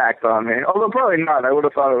impact on me. Although probably not. I would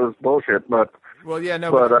have thought it was bullshit. But well, yeah, no.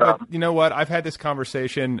 But you know what? I've had this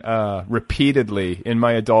conversation repeatedly in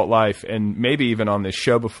my adult life, and maybe even on this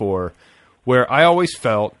show before, where I always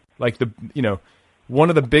felt like one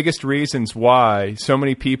of the biggest reasons why so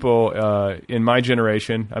many people in my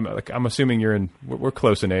generation. I'm assuming we're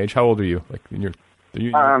close in age. How old are you? Like,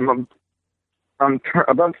 I'm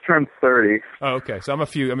about to turn 30. Oh, okay. So I'm a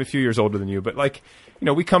few years older than you, but like,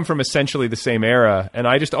 we come from essentially the same era, and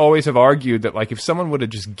I just always have argued that like if someone would have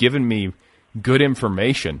just given me good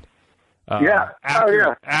information,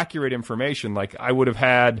 accurate information, like I would have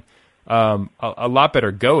had a lot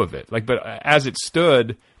better go of it. Like, but as it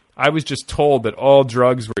stood, I was just told that all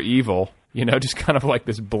drugs were evil, just kind of like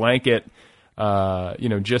this blanket,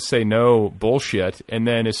 just say no bullshit. And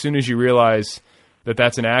then as soon as you realize that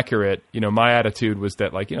that's inaccurate, my attitude was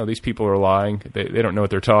that, like, these people are lying. They don't know what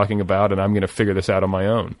they're talking about, and I'm going to figure this out on my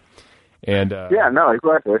own. And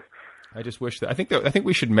exactly. I just wish that I think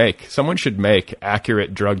someone should make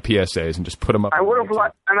accurate drug PSAs and just put them up. I would have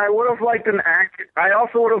liked I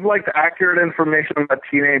also would have liked accurate information about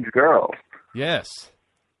teenage girls. Yes.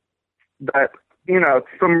 That,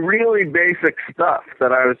 some really basic stuff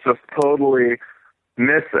that I was just totally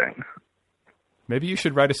missing. Maybe you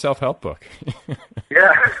should write a self-help book.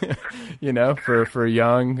 Yeah. For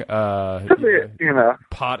young,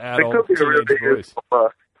 pot addled teenage boys.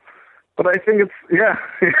 But I think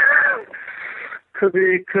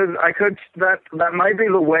that might be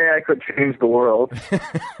the way I could change the world.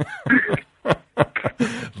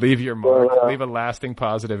 Leave your mark, leave a lasting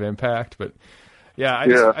positive impact. But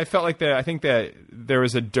I felt like I think that there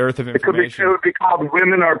was a dearth of information. It would be called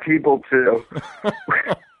 "Women Are People Too."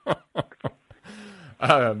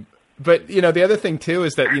 But the other thing too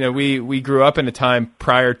is that we grew up in a time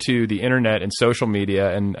prior to the internet and social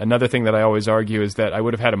media, and another thing that I always argue is that I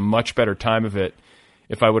would have had a much better time of it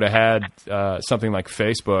if I would have had something like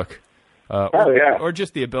Facebook, or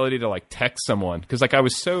just the ability to like text someone, because like I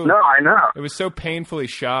was so it was so painfully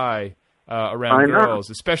shy around girls,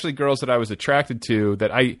 especially girls that I was attracted to,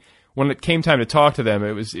 that when it came time to talk to them,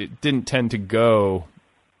 it didn't tend to go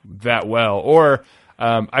that well, or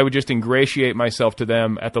I would just ingratiate myself to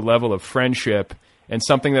them at the level of friendship, and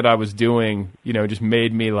something that I was doing, just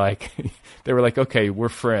made me like, they were like, okay, we're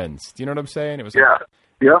friends. Do you know what I'm saying? It was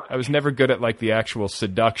I was never good at like the actual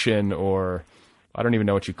seduction, or I don't even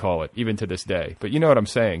know what you call it, even to this day. But you know what I'm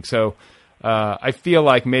saying. So I feel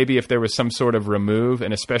like maybe if there was some sort of remove,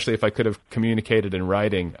 and especially if I could have communicated in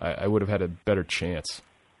writing, I would have had a better chance.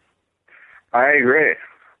 I agree.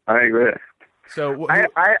 So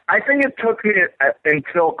I think it took me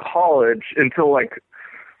until college, until like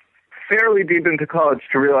fairly deep into college,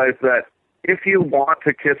 to realize that if you want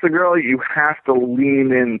to kiss a girl, you have to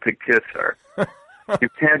lean in to kiss her. You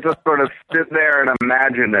can't just sort of sit there and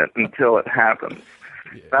imagine it until it happens.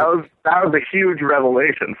 That was a huge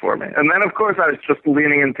revelation for me. And then, of course, I was just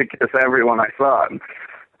leaning in to kiss everyone I saw,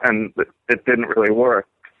 and it didn't really work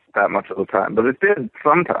that much of the time, but it did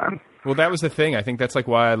sometimes. Well, that was the thing. I think that's like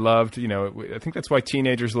why I loved, I think that's why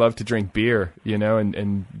teenagers love to drink beer,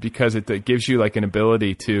 and because it gives you like an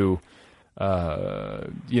ability to,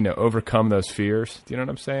 overcome those fears. Do you know what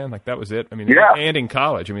I'm saying? Like that was it. I mean, and in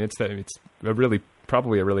college, I mean, it's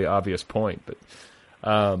probably a really obvious point, but,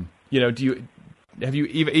 have you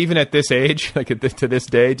even at this age, like to this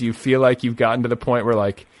day, do you feel like you've gotten to the point where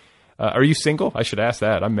like, are you single? I should ask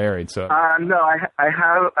that. I'm married, so. No, I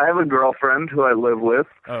have a girlfriend who I live with.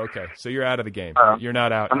 Oh, okay. So you're out of the game. You're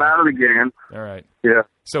not out. I'm out of the game. All right. Yeah.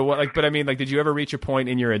 So what? Like, but I mean, like, did you ever reach a point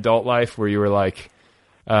in your adult life where you were like,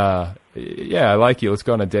 "Yeah, I like you. Let's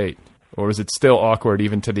go on a date," or was it still awkward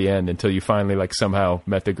even to the end until you finally like somehow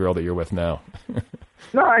met the girl that you're with now?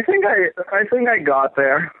 No, I think I got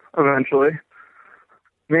there eventually.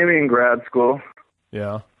 Maybe in grad school.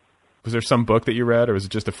 Yeah. Was there some book that you read, or was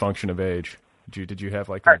it just a function of age? Did you have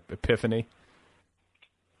like an epiphany?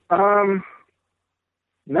 No,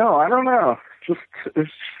 I don't know. It's just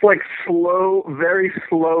like very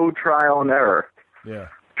slow trial and error. Yeah.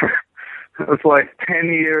 It was like 10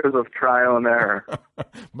 years of trial and error.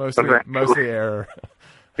 mostly error.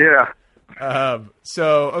 Yeah.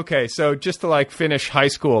 So just to like finish high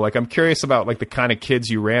school, like I'm curious about like the kind of kids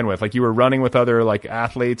you ran with. Like you were running with other like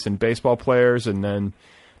athletes and baseball players, and then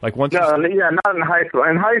like once. Not in high school.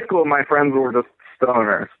 In high school, my friends were just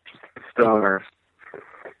stoners.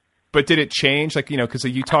 But did it change? Like, because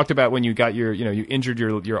you talked about when you got you injured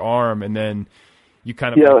your arm, and then you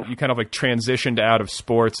kind of like transitioned out of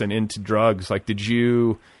sports and into drugs. Like, did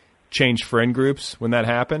you change friend groups when that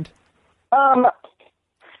happened?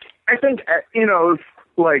 I think,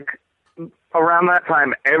 like around that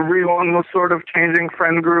time, everyone was sort of changing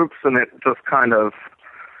friend groups, and it just kind of,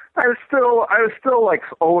 I was still like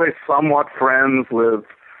always somewhat friends with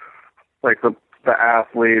like the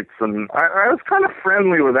athletes, and I was kind of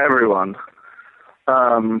friendly with everyone.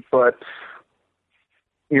 But,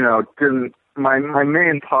 my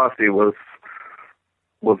main posse was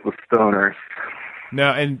the stoners. No,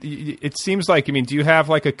 and it seems like, do you have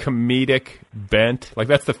like a comedic bent? Like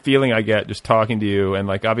that's the feeling I get just talking to you, and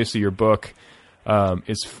like obviously your book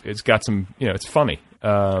it's got some, it's funny.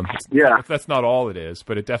 That's not all it is,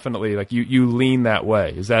 but it definitely like you lean that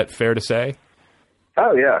way. Is that fair to say?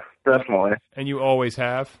 Oh yeah, definitely. And you always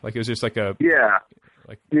have? Like it was just like a... Yeah.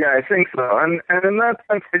 Yeah, I think so. And in that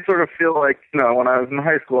sense, I sort of feel like, when I was in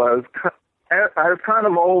high school, I was kind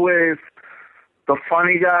of always the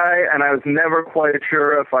funny guy, and I was never quite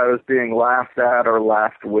sure if I was being laughed at or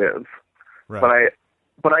laughed with. Right.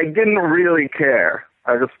 But I didn't really care.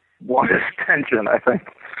 I just wanted attention, I think.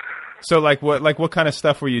 So what kind of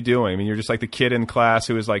stuff were you doing? I mean, you're just like the kid in class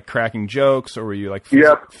who was like cracking jokes, or were you like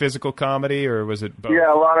physical comedy, or was it both?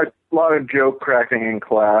 Yeah, a lot of joke cracking in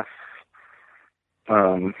class.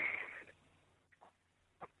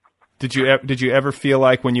 Did you ever feel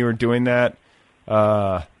like when you were doing that,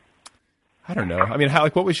 I don't know. I mean,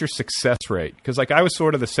 what was your success rate? Because like I was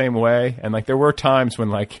sort of the same way, and like there were times when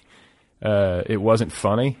like it wasn't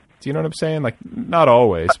funny. Do you know what I'm saying? Like not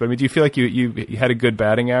always, but I mean, do you feel like you had a good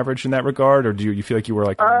batting average in that regard, or do you feel like you were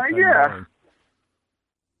like? Yeah,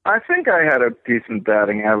 I think I had a decent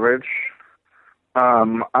batting average. I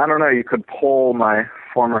don't know. You could poll my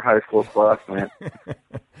former high school classmate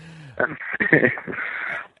and see.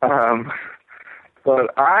 But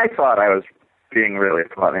I thought I was being really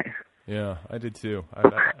funny. Yeah, I did too.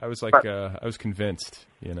 I was like, I was convinced,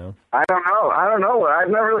 I don't know. I've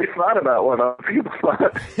never really thought about what other people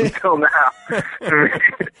thought until now.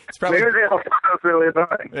 Maybe they all thought I was really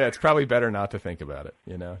annoying. Yeah, it's probably better not to think about it,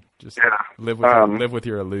 Just live with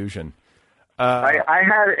your illusion. I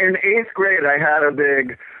had, in 8th grade, I had a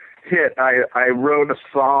big hit. I wrote a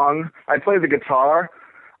song. I played the guitar,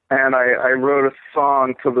 and I wrote a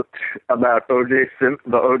song about the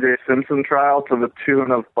O.J. Simpson trial to the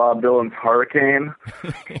tune of Bob Dylan's Hurricane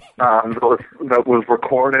that was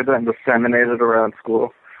recorded and disseminated around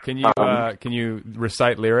school. Can you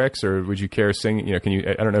recite lyrics, or would you care to sing? Can you?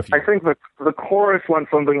 I don't know if you... I think the chorus went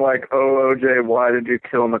something like, "Oh, OJ, why did you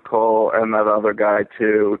kill Nicole and that other guy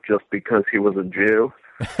too, just because he was a Jew?"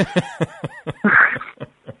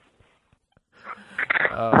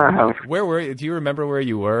 Where were you? Do you remember where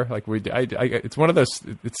you were? Like, it's one of those.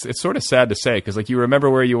 It's sort of sad to say because like you remember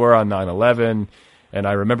where you were on 9/11, and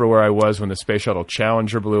I remember where I was when the Space Shuttle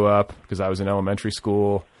Challenger blew up because I was in elementary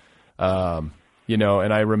school.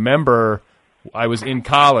 And I remember I was in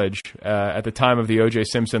college at the time of the O.J.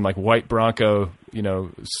 Simpson, like white Bronco,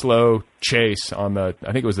 slow chase on I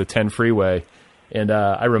think it was the 10 freeway. And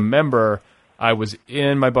I remember I was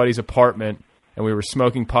in my buddy's apartment and we were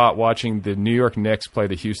smoking pot watching the New York Knicks play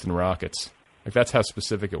the Houston Rockets. Like that's how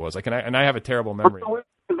specific it was. Like, and I have a terrible memory.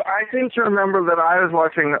 I seem to remember that I was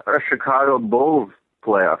watching a Chicago Bulls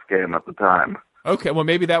playoff game at the time. Okay, well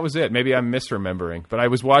maybe that was it. Maybe I'm misremembering, but I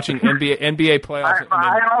was watching NBA playoffs.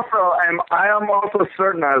 I am also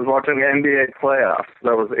certain I was watching NBA playoffs.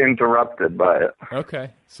 That was interrupted by it. Okay,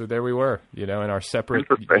 so there we were, in our separate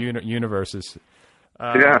universes.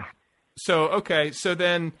 Yeah. So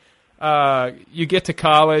then you get to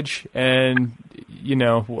college, and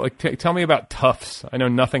tell me about Tufts. I know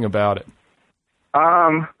nothing about it.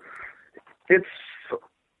 It's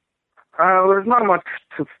there's not much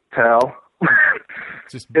to tell.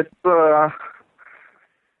 It's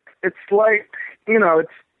like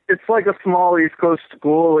it's like a small East Coast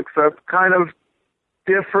school, except kind of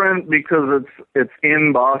different because it's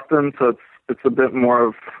in Boston, so it's a bit more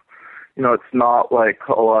of it's not like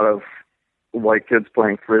a lot of white kids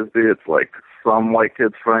playing frisbee. It's like some white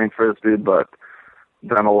kids playing frisbee, but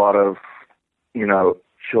then a lot of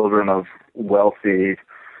children of wealthy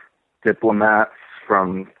diplomats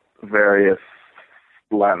from various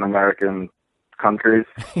Latin American countries.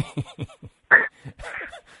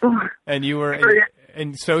 And you were,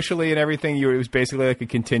 and socially and everything, it was basically like a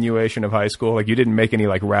continuation of high school. Like you didn't make any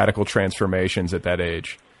like radical transformations at that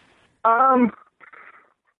age.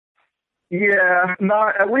 Yeah,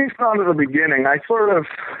 at least not at the beginning. I sort of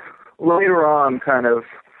later on kind of,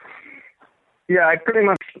 I pretty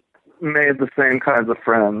much made the same kinds of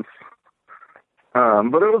friends.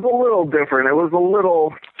 But it was a little different. It was a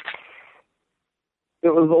little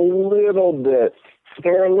bit.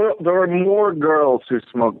 There were more girls who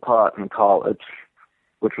smoked pot in college,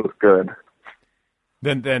 which was good.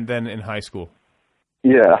 Than in high school.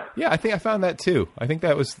 Yeah. Yeah, I think I found that too. I think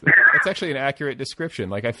that's actually an accurate description.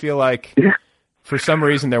 Like I feel like for some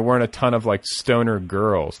reason there weren't a ton of like stoner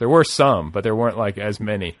girls. There were some, but there weren't like as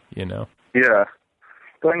many, Yeah.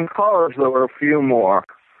 But in college there were a few more.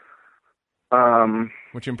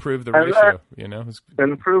 Which improved the ratio,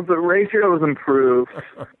 Improved the ratio was improved.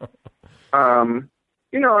 And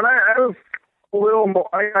I was a little more.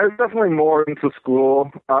 I was definitely more into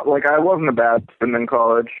school. Like I wasn't a bad student in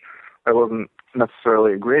college. I wasn't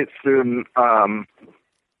necessarily a great student. I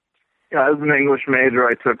was an English major.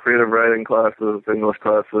 I took creative writing classes, English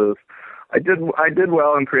classes. I did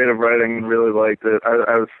well in creative writing and really liked it.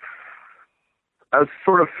 I was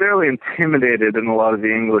sort of fairly intimidated in a lot of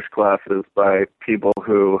the English classes by people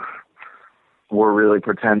who were really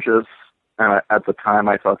pretentious. At the time,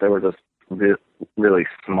 I thought they were just really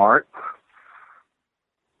smart.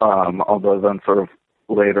 Although then sort of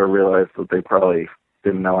later realized that they probably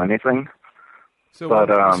didn't know anything. So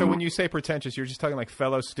when you say pretentious, you're just talking like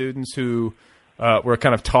fellow students who were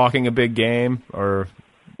kind of talking a big game, or?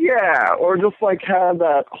 Yeah, or just like had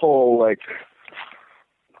that whole like,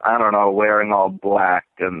 I don't know, wearing all black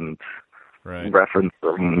and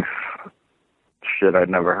referencing shit I'd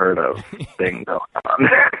never heard of thing going on.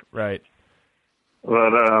 Right.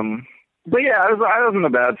 But yeah, I wasn't a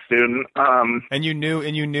bad student. And you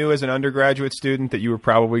knew as an undergraduate student that you were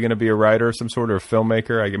probably going to be a writer, some sort of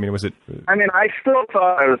filmmaker. I mean, was it? I mean, I still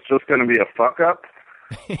thought I was just going to be a fuck up,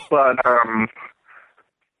 but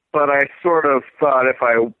I sort of thought if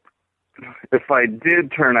I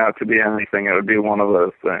did turn out to be anything, it would be one of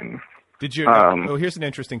those things. Did you? Here's an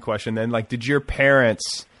interesting question. Then, like, did your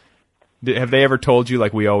parents? Have they ever told you,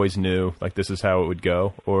 like, we always knew, like, this is how it would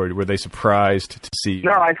go? Or were they surprised to see you?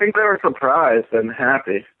 No, I think they were surprised and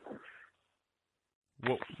happy.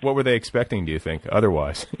 What were they expecting, do you think,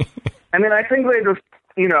 otherwise? I mean, I think they just,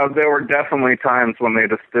 there were definitely times when they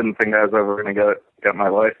just didn't think I was ever going to get my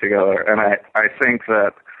life together. And I think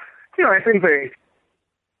that, I think they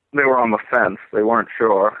were on the fence. They weren't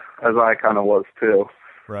sure, as I kind of was, too.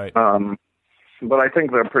 Right. But I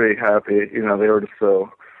think they're pretty happy. They were just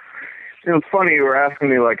so... it's funny, you were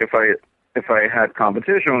asking me, like, if I had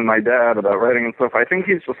competition with my dad about writing and stuff. I think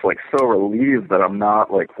he's just, like, so relieved that I'm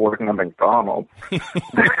not, like, working at McDonald's. He's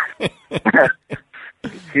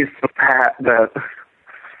just that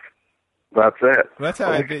that's it. Well, that's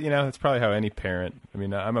how, that's probably how any parent, I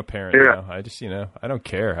mean, I'm a parent, I just, I don't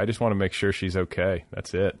care. I just want to make sure she's okay.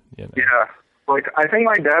 That's it, Yeah. Like, I think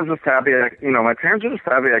my dad's just happy, my parents are just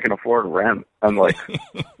happy I can afford rent. And, like,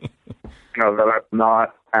 that I'm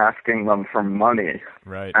not asking them for money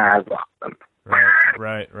as often.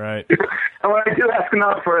 Right. And when I do ask,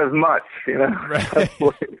 not for as much,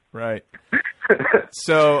 Right.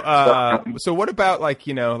 So what about, like,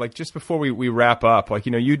 like just before we wrap up, like,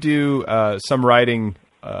 you do some writing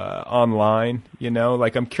online,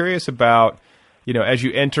 like I'm curious about, as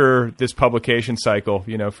you enter this publication cycle,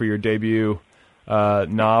 for your debut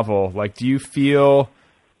novel, like, do you feel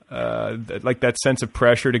like that sense of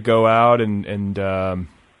pressure to go out and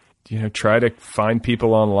try to find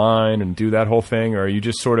people online and do that whole thing, or are you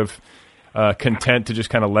just sort of content to just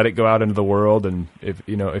kind of let it go out into the world, and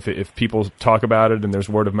if people talk about it and there's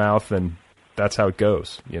word of mouth, then that's how it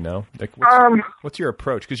goes, Like, what's your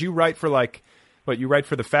approach? Because you write for you write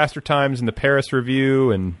for the Faster Times and the Paris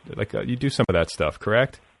Review, and like you do some of that stuff,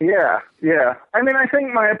 correct? Yeah. I mean, I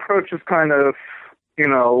think my approach is kind of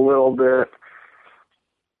a little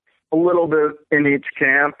bit in each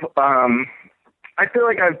camp. I feel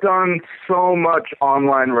like I've done so much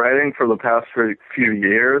online writing for the past few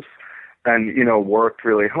years, and worked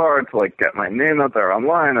really hard to like get my name out there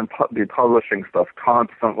online and be publishing stuff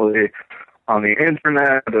constantly on the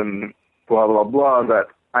internet and blah blah blah, that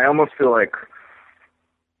I almost feel like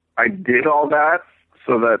I did all that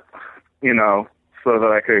so that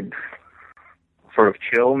I could sort of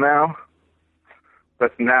chill now.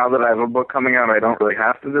 But now that I have a book coming out, I don't really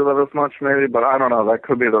have to do that as much, maybe. But I don't know. That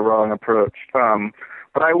could be the wrong approach.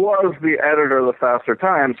 But I was the editor of the Faster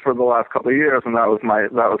Times for the last couple of years, and that was my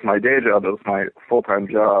day job. It was my full-time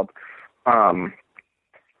job. And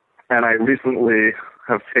I recently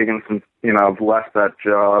have taken some, I've left that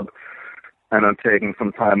job, and I'm taking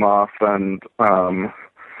some time off. And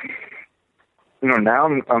now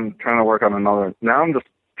I'm trying to work on another. Now I'm just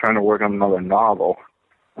trying to work on another novel.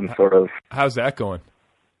 And sort of. How's that going?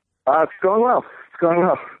 It's going well.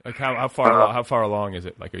 Like how far along is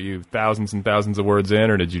it? Like, are you thousands and thousands of words in,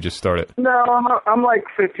 or did you just start it? No, I'm like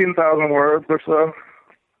 15,000 words or so.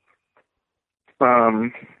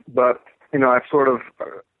 But I've sort of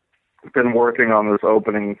been working on this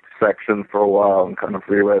opening section for a while and kind of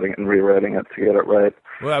rewriting it to get it right.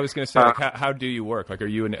 Well, I was going to say, like, how do you work? Like, are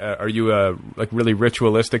you like really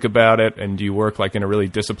ritualistic about it, and do you work like in a really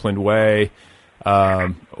disciplined way?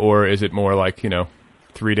 Or is it more like,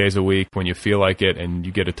 3 days a week when you feel like it and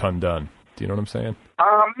you get a ton done? Do you know what I'm saying?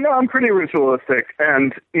 No, I'm pretty ritualistic,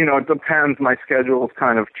 and, it depends. My schedule's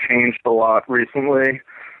kind of changed a lot recently,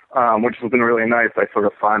 which has been really nice. I sort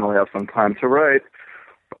of finally have some time to write.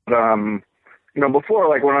 But, before,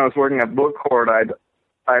 like when I was working at Book Court,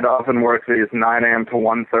 I'd often work these 9 a.m. to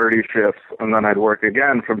 1:30 shifts, and then I'd work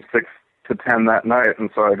again from 6 to 10 that night, and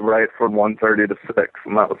so I'd write from 1:30 to 6,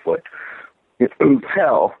 and that was like, it was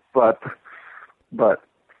hell, but but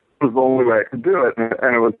it was the only way I could do it,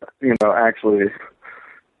 and it was, actually,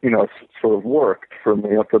 sort of worked for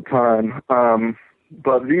me at the time.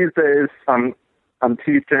 But these days, I'm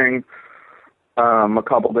teaching a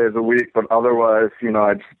couple days a week, but otherwise,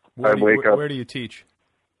 I wake up. Where do you teach?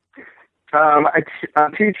 I'm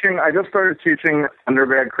teaching. I just started teaching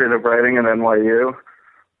undergrad creative writing at NYU,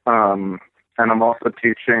 and I'm also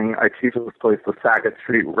teaching. I teach at this place, the Sackett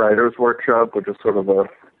Street Writers Workshop, which is sort of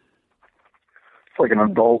it's like an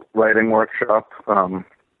adult writing workshop.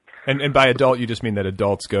 And by adult, you just mean that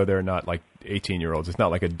adults go there, not like 18-year-olds. It's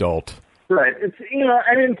not like adult. Right. It's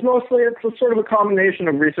it's a sort of a combination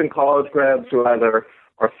of recent college grads who either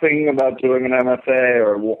are thinking about doing an MFA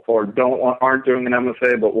or aren't doing an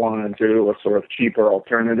MFA but want to do a sort of cheaper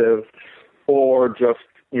alternative, or just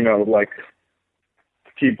like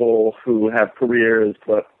people who have careers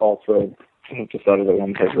but also decided they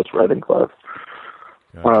want to take this writing class,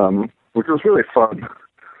 which was really fun.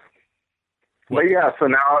 But yeah, so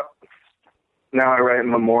now I write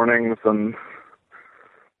in the mornings and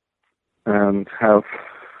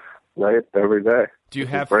write every day. Do you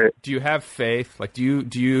have faith? Like, do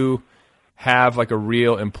you have like a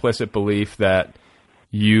real implicit belief that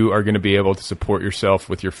you are going to be able to support yourself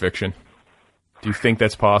with your fiction? Do you think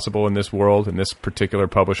that's possible in this world, in this particular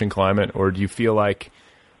publishing climate, or do you feel like?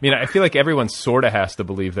 I feel like everyone sort of has to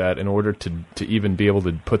believe that in order to even be able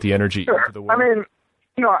to put the energy into the work.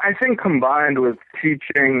 I think combined with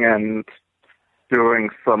teaching and doing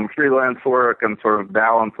some freelance work and sort of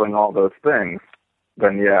balancing all those things,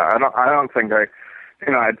 then yeah, I don't think I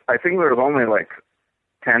think there's only like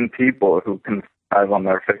 10 people who can survive on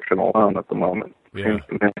their fiction alone at the moment. Yeah,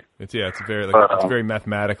 it's very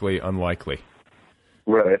mathematically unlikely.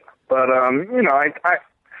 Right, but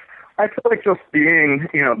I feel like just being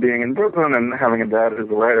in Brooklyn and having a dad who's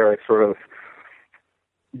a writer, I sort of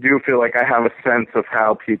do feel like I have a sense of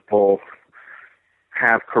how people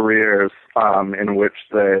have careers in which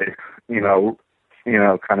they,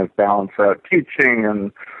 kind of balance out teaching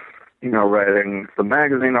and, writing some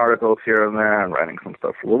magazine articles here and there and writing some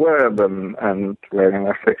stuff for the web and writing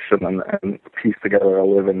their fiction and piece together a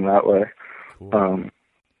living that way. Cool.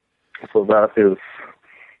 So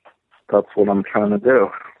that's what I'm trying to do.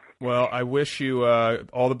 Well, I wish you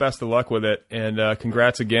all the best of luck with it, and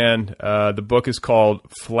congrats again. The book is called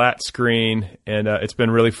Flat Screen, and it's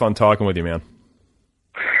been really fun talking with you, man.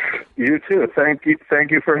 You too. Thank you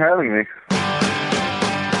for having me.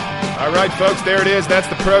 All right, folks, there it is. That's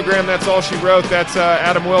the program. That's all she wrote. That's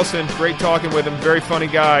Adam Wilson. Great talking with him. Very funny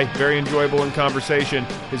guy. Very enjoyable in conversation.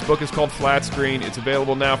 His book is called Flat Screen. It's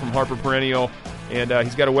available now from Harper Perennial, and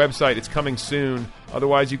he's got a website. It's coming soon.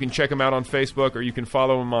 Otherwise, you can check him out on Facebook, or you can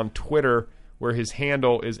follow him on Twitter, where his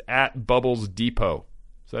handle is @BubblesDepot.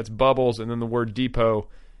 So that's Bubbles and then the word Depot,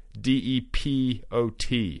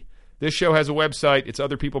 DEPOT. This show has a website. It's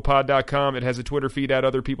otherpeoplepod.com. It has a Twitter feed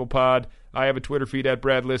 @otherpeoplepod. I have a Twitter feed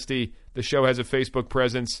 @BradListy. The show has a Facebook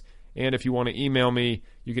presence. And if you want to email me,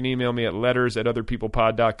 you can email me at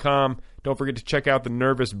letters@otherpeoplepod.com. Don't forget to check out The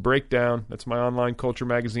Nervous Breakdown. That's my online culture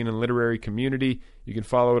magazine and literary community. You can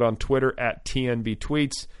follow it on Twitter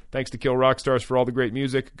 @TNBTweets. Thanks to Kill Rockstars for all the great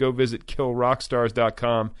music. Go visit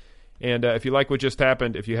killrockstars.com. And if you like what just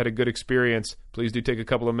happened, if you had a good experience, please do take a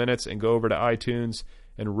couple of minutes and go over to iTunes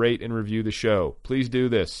and rate and review the show. Please do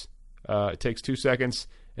this. It takes 2 seconds,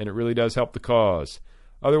 and it really does help the cause.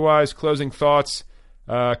 Otherwise, closing thoughts,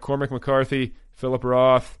 Cormac McCarthy, Philip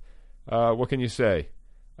Roth, what can you say?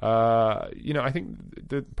 I think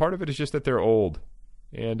the part of it is just that they're old.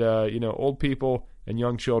 And, old people and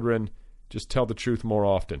young children just tell the truth more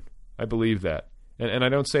often. I believe that. And I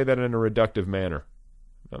don't say that in a reductive manner.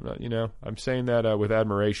 I'm not, I'm saying that with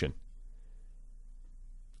admiration.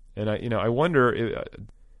 And I wonder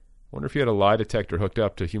if you had a lie detector hooked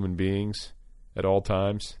up to human beings at all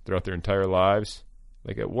times throughout their entire lives.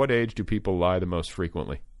 Like, at what age do people lie the most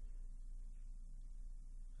frequently?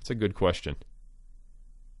 That's a good question.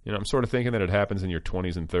 I'm sort of thinking that it happens in your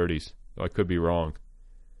 20s and 30s, though I could be wrong.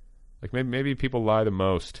 Like, maybe people lie the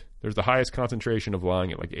most. There's the highest concentration of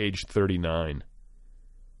lying at like age 39.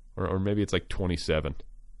 Or maybe it's like 27.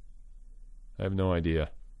 I have no idea.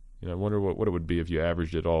 I wonder what it would be if you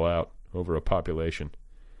averaged it all out over a population.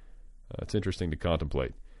 It's interesting to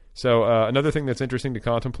contemplate. So another thing that's interesting to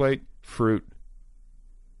contemplate, fruit.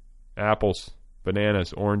 Apples,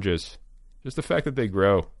 bananas, oranges. Just the fact that they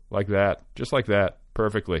grow like that, just like that,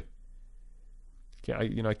 perfectly.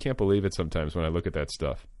 I can't believe it sometimes when I look at that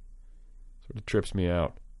stuff. Sort of trips me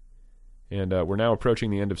out. And we're now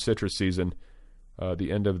approaching the end of citrus season,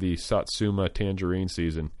 the end of the Satsuma tangerine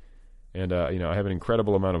season. And I have an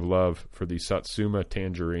incredible amount of love for the Satsuma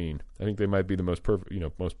tangerine. I think they might be the most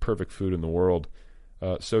perfect food in the world.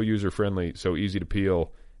 So user friendly, so easy to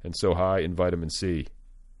peel, and so high in vitamin C.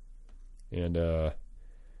 And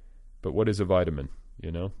but what is a vitamin?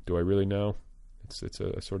 Do I really know? It's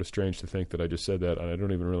sort of strange to think that I just said that, and I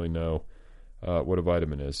don't even really know what a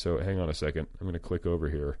vitamin is. So hang on a second. I'm going to click over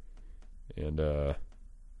here, and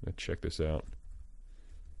let's check this out.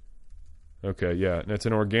 Okay, yeah, and it's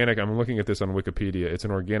an organic. I'm looking at this on Wikipedia. It's an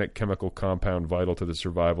organic chemical compound vital to the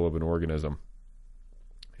survival of an organism.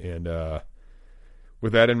 And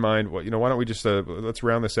with that in mind, why don't we just let's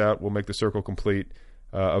round this out? We'll make the circle complete.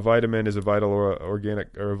 A vitamin is a vital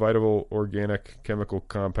organic chemical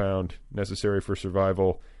compound necessary for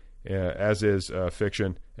survival, as is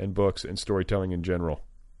fiction and books and storytelling in general,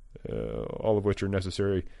 all of which are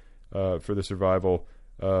necessary for the survival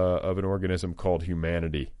of an organism called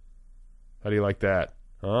humanity. How do you like that?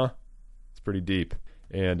 Huh? It's pretty deep.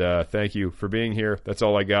 And thank you for being here. That's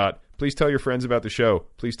all I got. Please tell your friends about the show.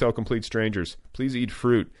 Please tell complete strangers. Please eat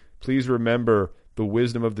fruit. Please remember the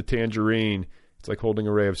wisdom of the tangerine. It's like holding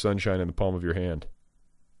a ray of sunshine in the palm of your hand.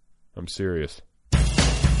 I'm serious.